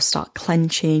palms, or you'll start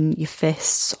clenching your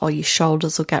fists, or your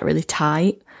shoulders will get really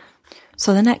tight.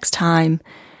 So the next time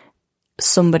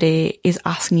somebody is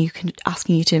asking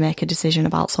you to make a decision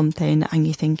about something and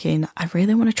you're thinking, I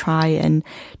really want to try and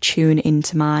tune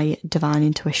into my divine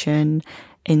intuition,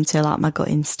 into like my gut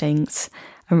instincts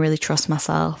and really trust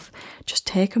myself, just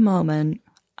take a moment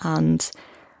and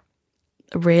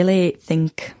really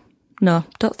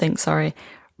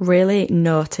really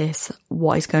notice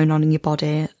what is going on in your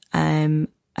body.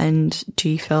 And do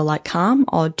you feel like calm,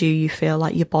 or do you feel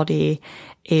like your body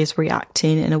is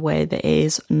reacting in a way that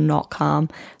is not calm?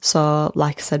 So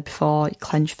like I said before,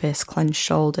 clenched fists, clenched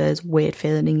shoulders, weird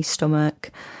feeling in your stomach.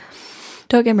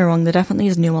 Don't get me wrong, there definitely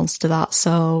is nuance to that.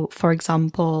 So for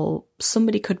example,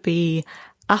 somebody could be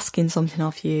asking something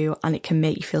of you and it can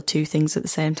make you feel two things at the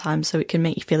same time. So it can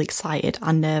make you feel excited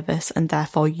and nervous, and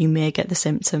therefore you may get the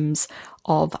symptoms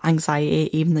of anxiety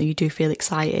even though you do feel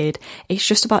excited. It's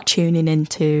just about tuning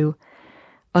into,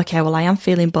 okay, well, I am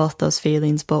feeling both those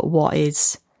feelings, but what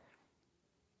is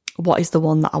the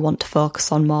one that I want to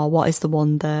focus on more? What is the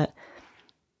one that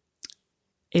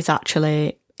is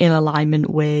actually in alignment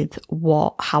with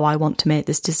how I want to make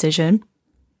this decision?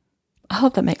 I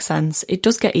hope that makes sense. It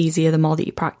does get easier the more that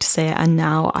you practice it, and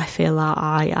now I feel that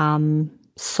I am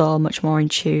so much more in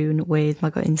tune with my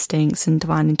gut instincts and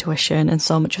divine intuition, and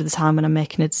so much of the time when I'm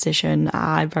making a decision,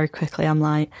 I very quickly am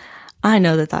like, I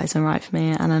know that isn't right for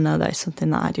me, and I know that is something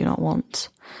that I do not want.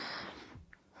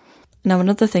 Now,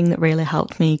 another thing that really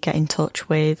helped me get in touch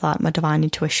with like my divine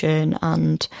intuition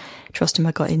and trusting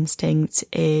my gut instincts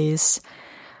is,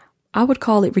 I would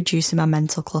call it reducing my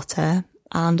mental clutter.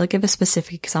 And I'll give a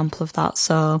specific example of that.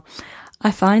 So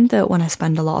I find that when I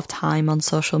spend a lot of time on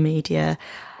social media,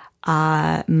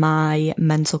 my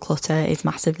mental clutter is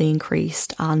massively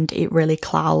increased, and it really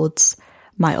clouds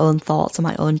my own thoughts and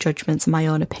my own judgments and my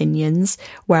own opinions.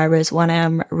 Whereas when I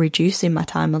am reducing my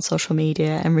time on social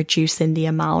media and reducing the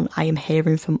amount I am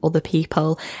hearing from other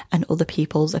people and other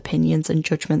people's opinions and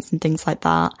judgments and things like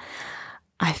that,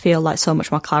 I feel like so much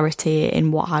more clarity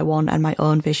in what I want and my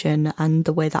own vision and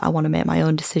the way that I want to make my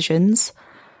own decisions.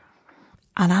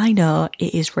 And I know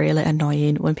it is really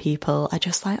annoying when people are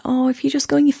just like, oh, if you just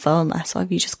go on your phone less, or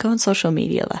if you just go on social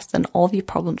media less, then all of your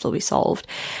problems will be solved.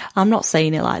 I'm not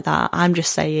saying it like that. I'm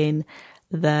just saying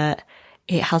that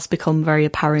it has become very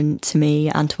apparent to me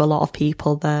and to a lot of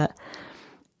people that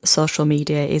social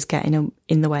media is getting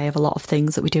in the way of a lot of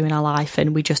things that we do in our life,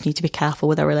 and we just need to be careful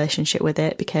with our relationship with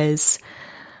it, because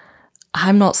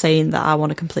I'm not saying that I want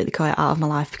to completely cut it out of my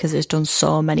life, because it's done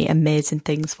so many amazing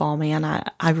things for me and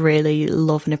I really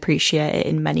love and appreciate it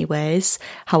in many ways.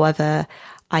 However,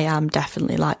 I am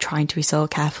definitely like trying to be so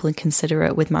careful and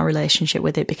considerate with my relationship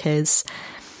with it, because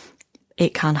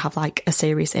it can have like a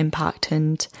serious impact,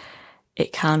 and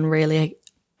it can really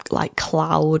like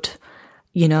cloud,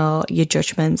 you know, your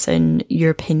judgments and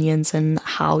your opinions and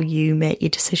how you make your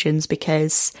decisions,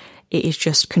 because it is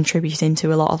just contributing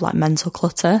to a lot of like mental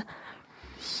clutter.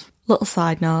 Little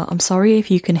side note, I'm sorry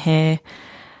if you can hear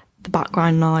the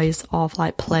background noise of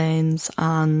like planes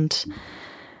and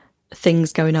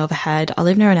things going overhead. I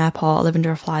live near an airport, I live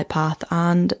under a flight path,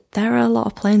 and there are a lot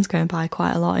of planes going by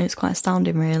quite a lot, and it's quite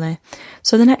astounding really.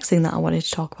 So the next thing that I wanted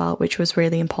to talk about, which was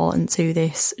really important to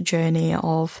this journey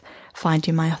of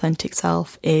finding my authentic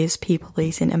self, is people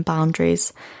pleasing and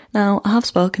boundaries. Now, I have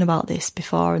spoken about this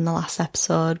before in the last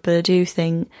episode, but I do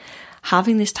think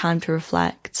having this time to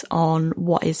reflect on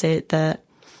what is it that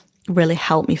really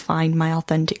helped me find my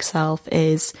authentic self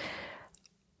is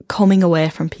coming away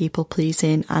from people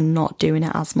pleasing and not doing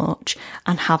it as much,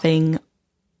 and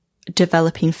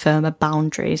developing firmer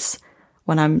boundaries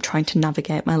when I'm trying to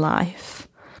navigate my life.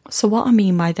 So what I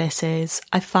mean by this is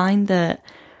I found that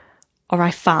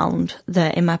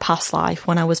in my past life,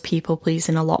 when I was people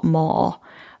pleasing a lot more,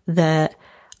 that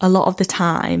a lot of the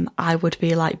time I would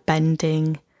be like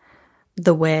bending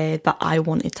the way that I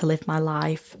wanted to live my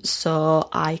life so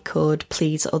I could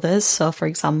please others. So for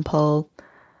example,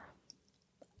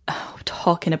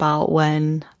 talking about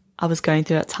when I was going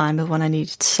through that time of when I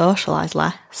needed to socialise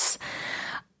less,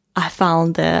 I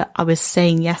found that I was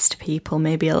saying yes to people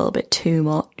maybe a little bit too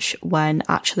much, when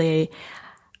actually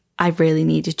I really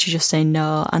needed to just say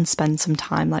no and spend some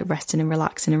time like resting and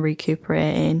relaxing and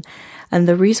recuperating. And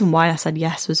the reason why I said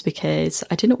yes was because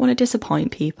I didn't want to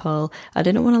disappoint people. I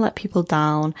didn't want to let people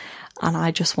down. And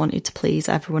I just wanted to please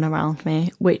everyone around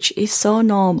me, which is so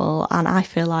normal. And I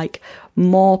feel like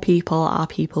more people are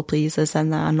people pleasers than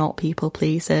there are not people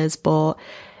pleasers. But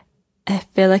I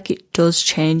feel like it does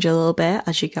change a little bit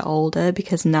as you get older,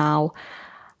 because now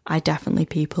I definitely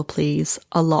people please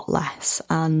a lot less.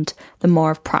 And the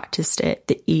more I've practiced it,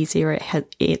 the easier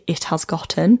it has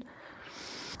gotten.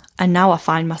 And now I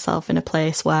find myself in a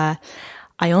place where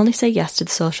I only say yes to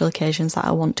the social occasions that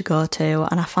I want to go to,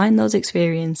 and I find those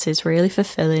experiences really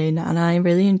fulfilling and I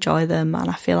really enjoy them, and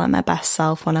I feel like my best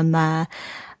self when I'm there.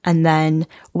 And then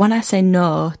when I say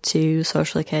no to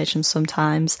social occasions,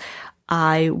 sometimes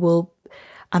I'm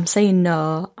saying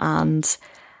no, and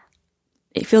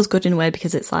it feels good in a way,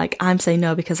 because it's like I'm saying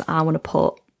no because I want to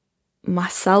put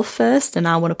myself first, and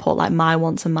I want to put like my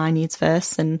wants and my needs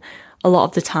first. And a lot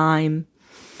of the time,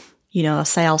 you know,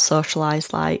 say I'll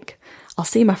socialise, like I'll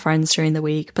see my friends during the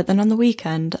week, but then on the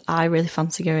weekend I really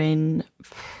fancy going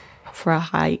for a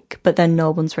hike, but then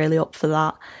no one's really up for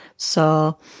that.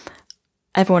 So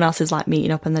everyone else is like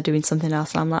meeting up and they're doing something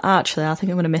else, and I'm like, actually, I think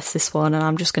I'm going to miss this one, and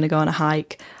I'm just going to go on a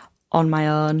hike on my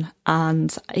own.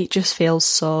 And it just feels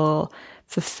so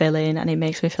fulfilling, and it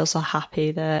makes me feel so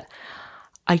happy that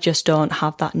I just don't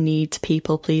have that need to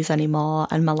people please anymore,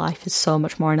 and my life is so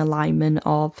much more in alignment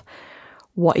of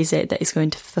what is it that is going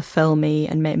to fulfill me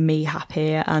and make me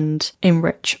happy and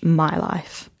enrich my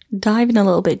life. Diving a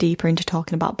little bit deeper into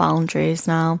talking about boundaries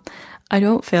now, I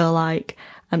don't feel like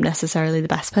I'm necessarily the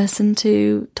best person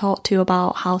to talk to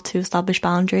about how to establish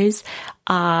boundaries.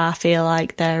 I feel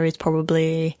like there is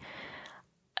probably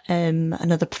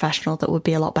another professional that would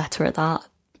be a lot better at that.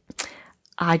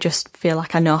 I just feel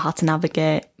like I know how to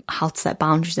navigate, how to set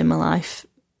boundaries in my life,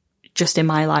 just in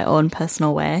my like own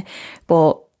personal way.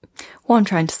 But what I'm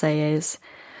trying to say is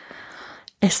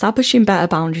establishing better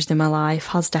boundaries in my life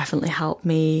has definitely helped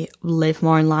me live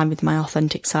more in line with my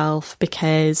authentic self,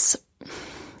 because,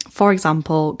 for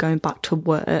example, going back to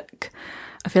work,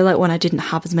 I feel like when I didn't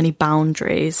have as many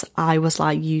boundaries, I was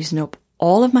like using up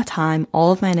all of my time,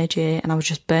 all of my energy, and I was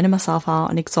just burning myself out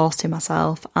and exhausting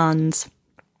myself, and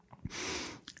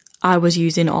I was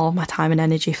using all of my time and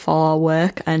energy for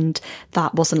work, and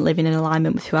that wasn't living in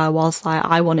alignment with who I was. Like,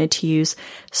 I wanted to use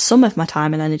some of my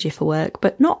time and energy for work,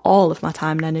 but not all of my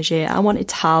time and energy. I wanted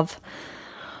to have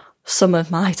some of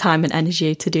my time and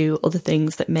energy to do other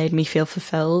things that made me feel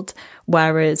fulfilled.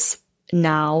 Whereas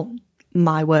now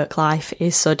my work life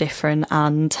is so different.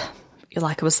 And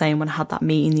like I was saying, when I had that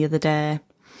meeting the other day,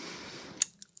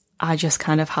 I just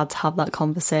kind of had to have that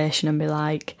conversation and be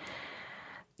like,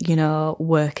 you know,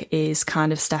 work is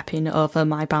kind of stepping over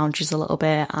my boundaries a little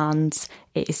bit, and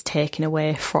it is taking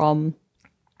away from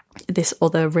this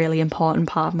other really important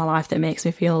part of my life that makes me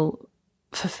feel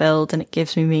fulfilled and it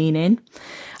gives me meaning.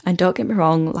 And don't get me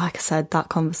wrong, like I said, that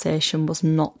conversation was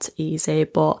not easy,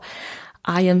 but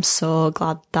I am so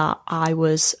glad that I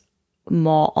was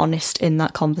more honest in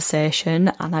that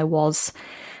conversation and I was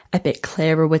a bit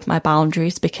clearer with my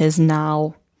boundaries, because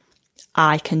now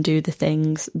I can do the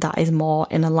things that is more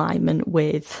in alignment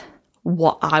with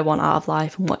what I want out of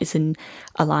life and what is in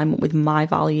alignment with my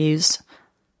values.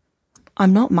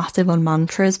 I'm not massive on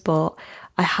mantras, but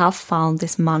I have found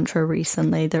this mantra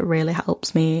recently that really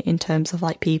helps me in terms of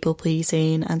like people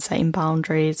pleasing and setting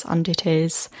boundaries, and it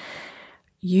is,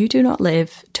 you do not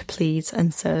live to please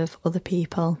and serve other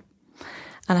people.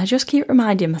 And I just keep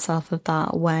reminding myself of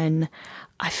that when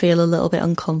I feel a little bit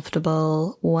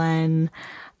uncomfortable, when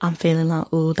I'm feeling like,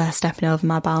 oh, they're stepping over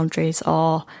my boundaries,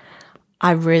 or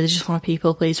I really just want to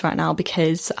people please right now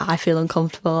because I feel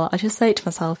uncomfortable. I just say to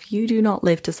myself, you do not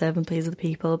live to serve and please other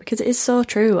people, because it is so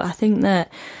true. I think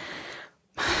that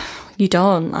you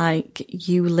don't, like,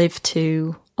 you live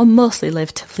to, or mostly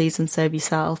live to please and serve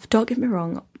yourself. Don't get me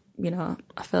wrong, you know,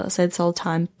 I feel like I say this all the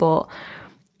time, but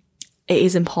it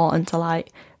is important to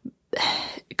like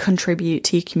contribute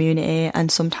to your community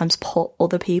and sometimes put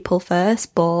other people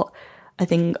first. But I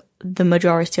think the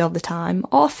majority of the time,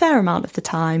 or a fair amount of the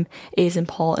time, it is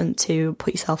important to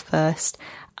put yourself first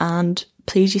and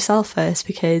please yourself first,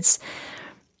 because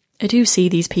I do see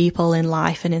these people in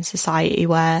life and in society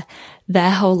where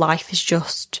their whole life is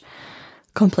just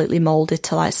completely molded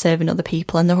to like serving other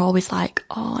people, and they're always like,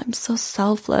 oh, I'm so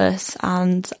selfless.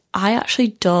 And I actually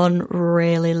don't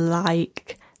really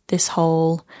like this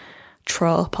whole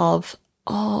trope of,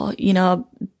 oh, you know,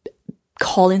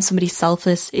 calling somebody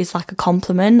selfless is like a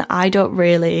compliment. I don't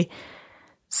really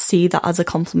see that as a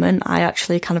compliment. I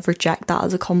actually kind of reject that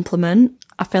as a compliment.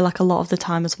 I feel like a lot of the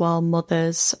time as well,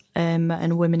 mothers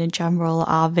and women in general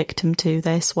are victim to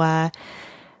this, where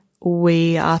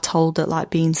we are told that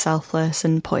like being selfless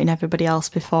and putting everybody else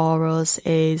before us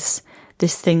is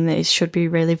this thing that should be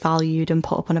really valued and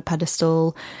put up on a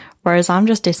pedestal. Whereas I'm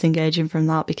just disengaging from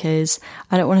that, because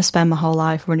I don't want to spend my whole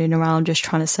life running around just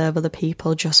trying to serve other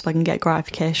people just so I can get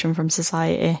gratification from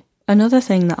society. Another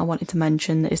thing that I wanted to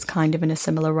mention that is kind of in a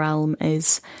similar realm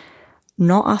is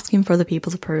not asking for other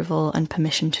people's approval and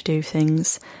permission to do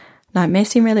things. Now, it may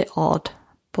seem really odd,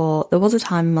 but there was a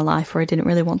time in my life where I didn't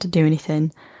really want to do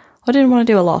anything. I didn't want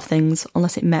to do a lot of things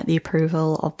unless it met the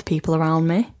approval of the people around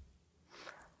me.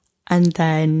 And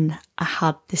then I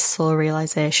had this slow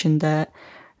realisation that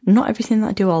not everything that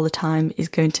I do all the time is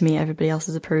going to meet everybody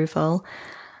else's approval.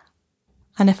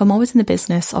 And if I'm always in the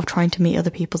business of trying to meet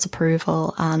other people's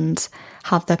approval and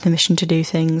have their permission to do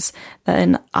things,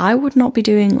 then I would not be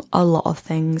doing a lot of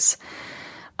things.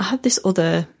 I had this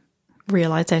other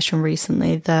realisation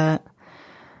recently that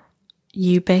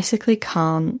you basically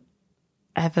can't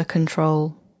ever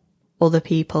control other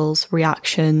people's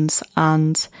reactions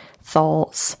and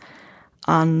thoughts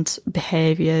and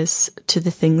behaviours to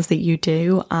the things that you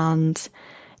do, and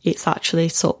it's actually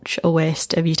such a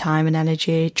waste of your time and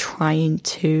energy trying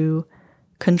to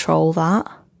control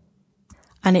that.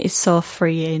 And it is so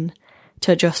freeing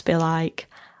to just be like,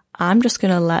 I'm just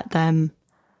going to let them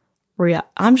react.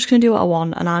 I'm just going to do what I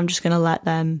want, and I'm just going to let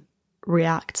them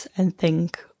react and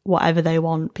think whatever they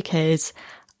want, because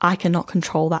I cannot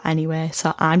control that anyway.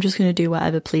 So I'm just going to do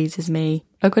whatever pleases me.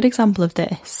 A good example of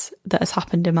this that has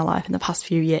happened in my life in the past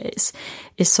few years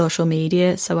is social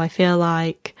media. So I feel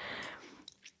like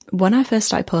when I first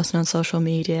started posting on social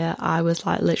media, I was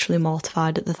like literally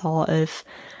mortified at the thought of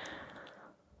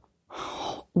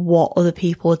what other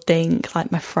people would think,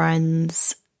 like my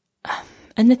friends.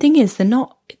 And the thing is,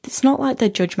 it's not like they're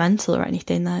judgmental or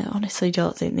anything. I honestly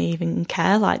don't think they even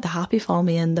care. Like, they're happy for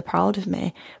me and they're proud of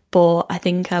me. But I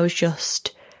think I was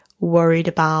just worried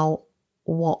about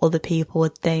what other people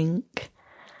would think.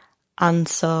 And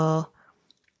so,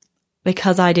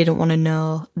 because I didn't want to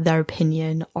know their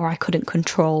opinion, or I couldn't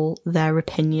control their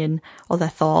opinion or their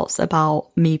thoughts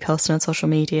about me posting on social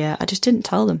media, I just didn't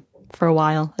tell them for a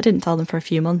while. I didn't tell them for a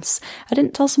few months. I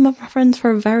didn't tell some of my friends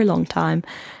for a very long time.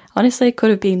 Honestly, it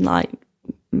could have been like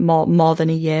more than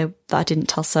a year that I didn't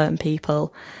tell certain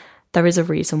people. There is a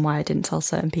reason why I didn't tell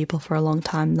certain people for a long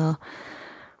time though.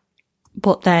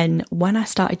 But then when I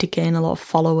started to gain a lot of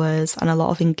followers and a lot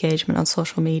of engagement on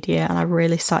social media, and I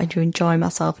really started to enjoy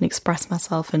myself and express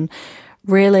myself and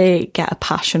really get a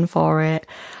passion for it,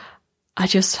 I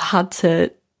just had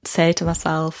to say to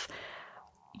myself,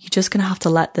 you're just going to have to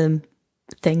let them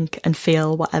think and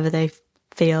feel whatever they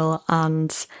feel,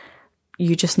 and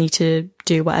you just need to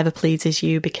do whatever pleases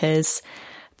you, because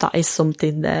that is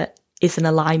something that is in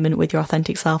alignment with your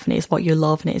authentic self, and it is what you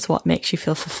love, and it is what makes you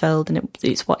feel fulfilled, and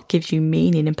it's what gives you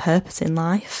meaning and purpose in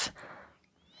life.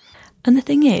 And the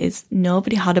thing is,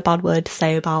 nobody had a bad word to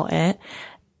say about it.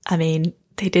 I mean,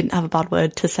 they didn't have a bad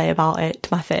word to say about it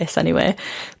to my face anyway,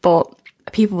 but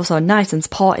people were so nice and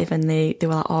supportive, and they were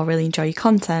like, oh, I really enjoy your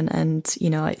content, and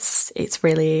you know, it's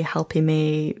really helping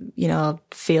me, you know,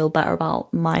 feel better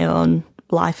about my own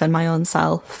life and my own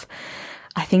self.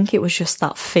 I think it was just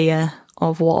that fear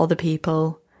of what other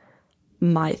people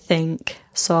might think.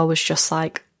 So I was just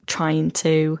like trying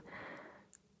to,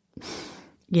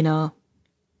 you know,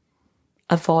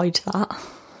 avoid that.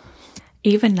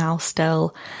 Even now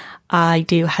still, I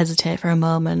do hesitate for a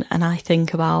moment and I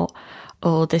think about,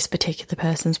 oh, this particular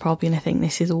person's probably going to think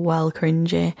this is well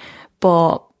cringy.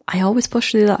 But I always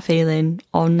push through that feeling,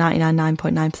 or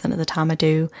 99.9% of the time I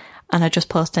do, and I just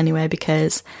post anyway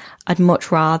because I'd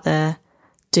much rather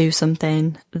do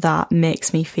something that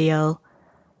makes me feel,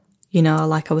 you know,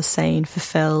 like I was saying,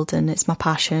 fulfilled and it's my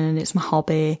passion and it's my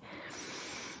hobby,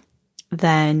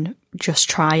 than just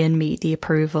try and meet the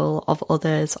approval of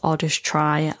others or just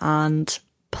try and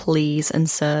please and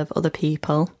serve other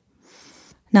people.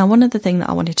 Now, one other thing that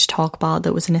I wanted to talk about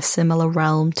that was in a similar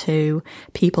realm to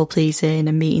people pleasing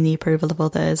and meeting the approval of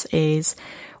others is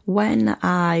when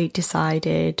I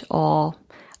decided, or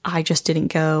I just didn't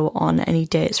go on any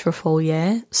dates for a full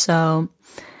year. So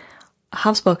I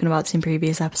have spoken about this in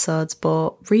previous episodes,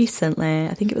 but recently,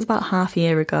 I think it was about half a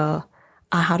year ago,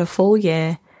 I had a full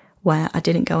year where I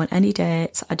didn't go on any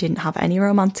dates, I didn't have any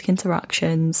romantic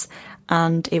interactions,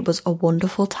 and it was a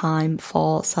wonderful time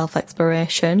for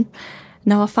self-exploration.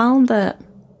 Now, I found that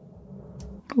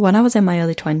when I was in my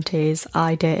early 20s,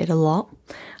 I dated a lot,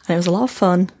 and it was a lot of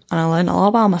fun, and I learned a lot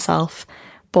about myself.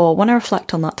 But when I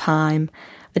reflect on that time,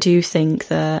 I do think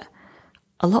that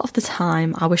a lot of the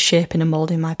time I was shaping and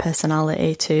moulding my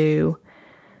personality to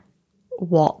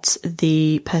what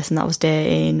the person that I was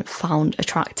dating found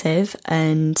attractive,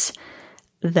 and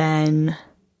then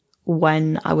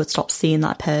when I would stop seeing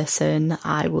that person,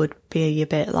 I would be a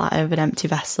bit like of an empty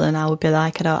vessel, and I would be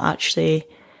like, I don't actually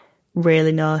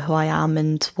really know who I am,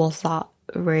 and was that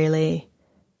really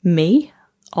me,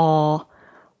 or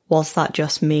was that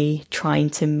just me trying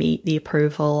to meet the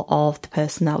approval of the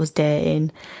person that I was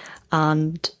dating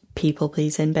and people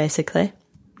pleasing, basically.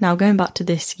 Now, going back to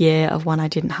this year of when I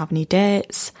didn't have any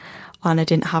dates and I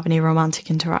didn't have any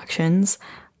romantic interactions,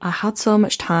 I had so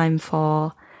much time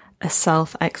for a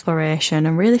self-exploration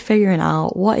and really figuring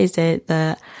out what is it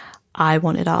that I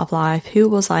wanted out of life, who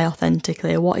was I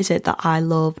authentically, what is it that I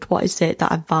loved, what is it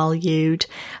that I valued.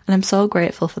 And I'm so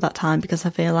grateful for that time because I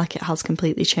feel like it has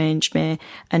completely changed me,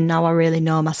 and now I really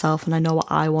know myself and I know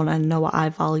what I want and I know what I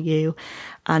value.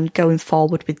 And going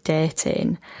forward with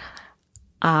dating,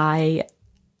 I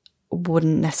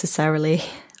wouldn't necessarily,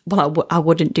 I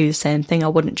wouldn't do the same thing. I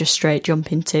wouldn't just straight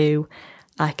jump into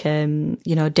like,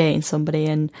 dating somebody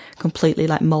and completely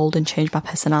like mold and change my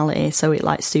personality so it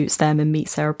like suits them and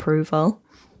meets their approval.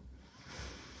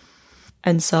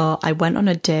 And so I went on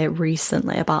a date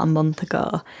recently, about a month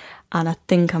ago, and I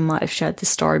think I might have shared this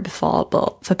story before,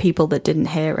 but for people that didn't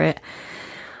hear it,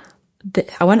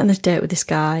 I went on this date with this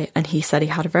guy and he said he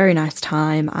had a very nice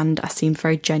time and I seemed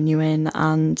very genuine,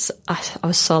 and I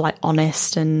was so like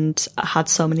honest and I had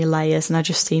so many layers and I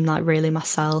just seemed like really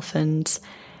myself, and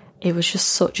it was just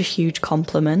such a huge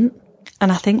compliment.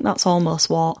 And I think that's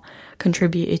almost what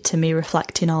contributed to me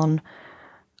reflecting on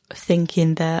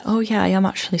thinking that, oh yeah, I am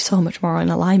actually so much more in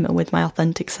alignment with my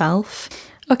authentic self.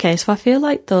 Okay, so I feel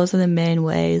like those are the main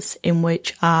ways in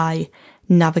which I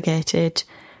navigated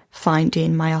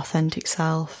finding my authentic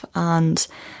self, and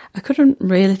I couldn't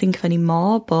really think of any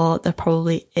more, but there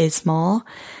probably is more.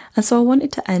 And so I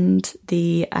wanted to end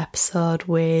the episode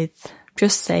with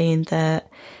just saying that,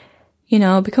 you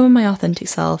know, becoming my authentic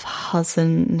self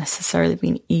hasn't necessarily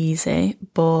been easy,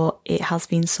 but it has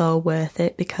been so worth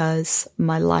it because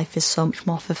my life is so much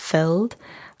more fulfilled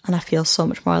and I feel so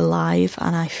much more alive,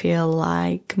 and I feel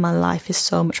like my life is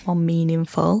so much more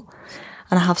meaningful.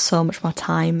 And I have so much more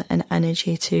time and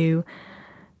energy to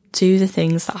do the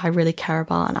things that I really care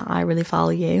about and I really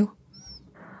value.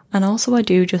 And also I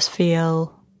do just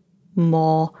feel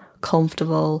more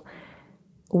comfortable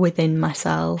within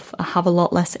myself. I have a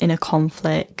lot less inner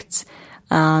conflict,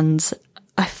 and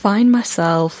I find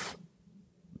myself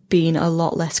being a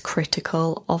lot less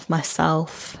critical of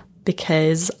myself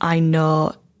because I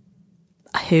know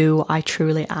who I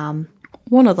truly am.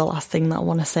 One other last thing that I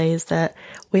want to say is that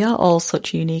we are all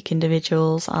such unique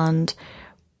individuals, and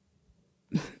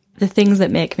the things that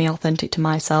make me authentic to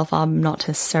myself are not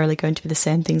necessarily going to be the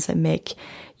same things that make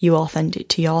you authentic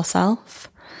to yourself.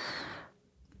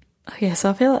 Okay, so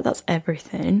I feel like that's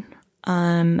everything.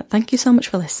 Thank you so much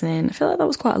for listening. I feel like that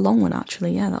was quite a long one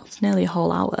actually. Yeah, that was nearly a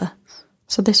whole hour.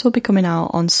 So this will be coming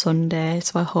out on Sunday,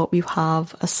 so I hope you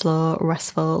have a slow,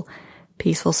 restful,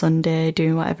 peaceful Sunday,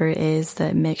 doing whatever it is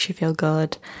that makes you feel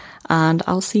good, and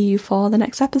I'll see you for the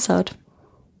next episode.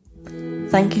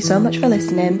 Thank you so much for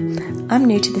listening. I'm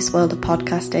new to this world of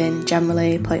podcasting,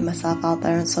 generally putting myself out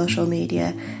there on social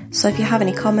media, so if you have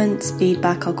any comments,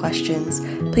 feedback or questions,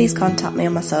 please contact me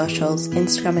on my socials,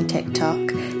 Instagram and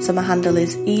TikTok. So my handle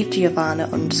is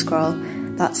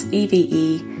EveGiovanna_. That's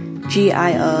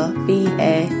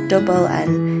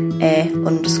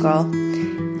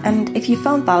EVEGIOVANNA_. And if you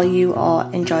found value or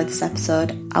enjoyed this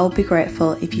episode, I would be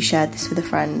grateful if you shared this with a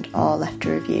friend or left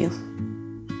a review.